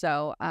live.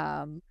 So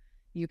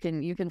you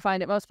can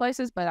find it most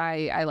places, but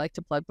I like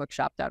to plug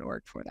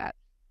bookshop.org for that.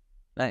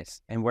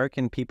 Nice. And where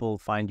can people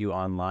find you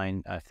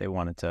online if they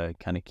wanted to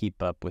kind of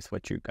keep up with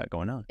what you've got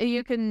going on?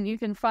 You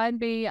can find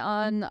me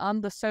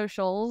on the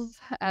socials,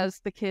 as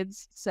the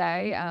kids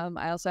say.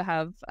 I also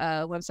have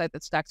a website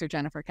that's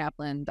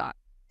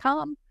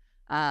drjenniferkaplan.com.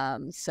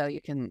 So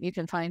you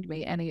can find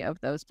me any of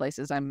those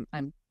places. I'm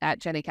at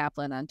Jenny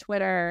Caplan on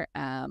Twitter.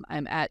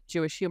 I'm at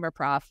Jewish Humor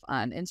Prof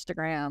on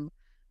Instagram.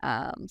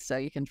 So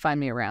you can find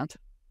me around.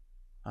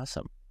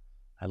 Awesome.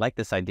 I like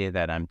this idea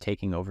that I'm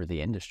taking over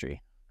the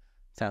industry.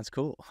 Sounds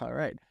cool. All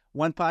right.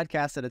 One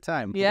podcast at a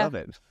time. Yeah. Love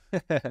it.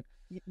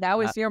 Now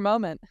is your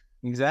moment.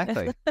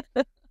 Exactly.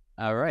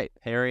 All right.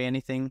 Harry,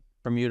 anything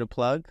from you to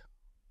plug?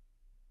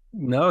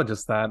 No,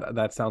 just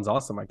that sounds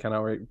awesome. I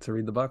cannot wait to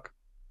read the book.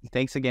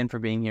 Thanks again for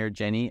being here,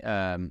 Jenny.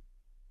 And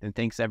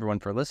thanks everyone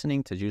for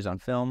listening to Jews on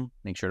Film.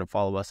 Make sure to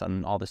follow us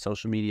on all the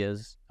social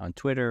medias, on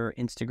Twitter,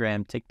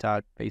 Instagram,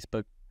 TikTok,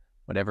 Facebook,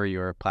 whatever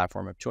your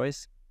platform of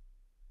choice.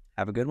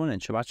 Have a good one,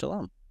 and Shabbat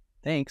Shalom.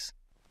 Thanks.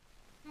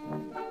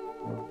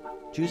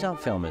 Jews on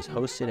Film is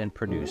hosted and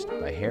produced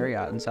by Harry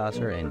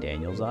Ottensasser and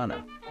Daniel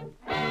Zana.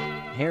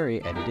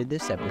 Harry edited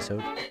this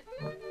episode.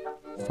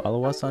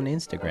 Follow us on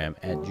Instagram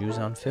at Jews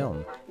on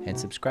Film and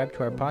subscribe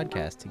to our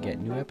podcast to get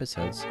new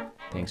episodes.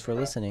 Thanks for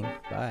listening.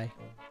 Bye.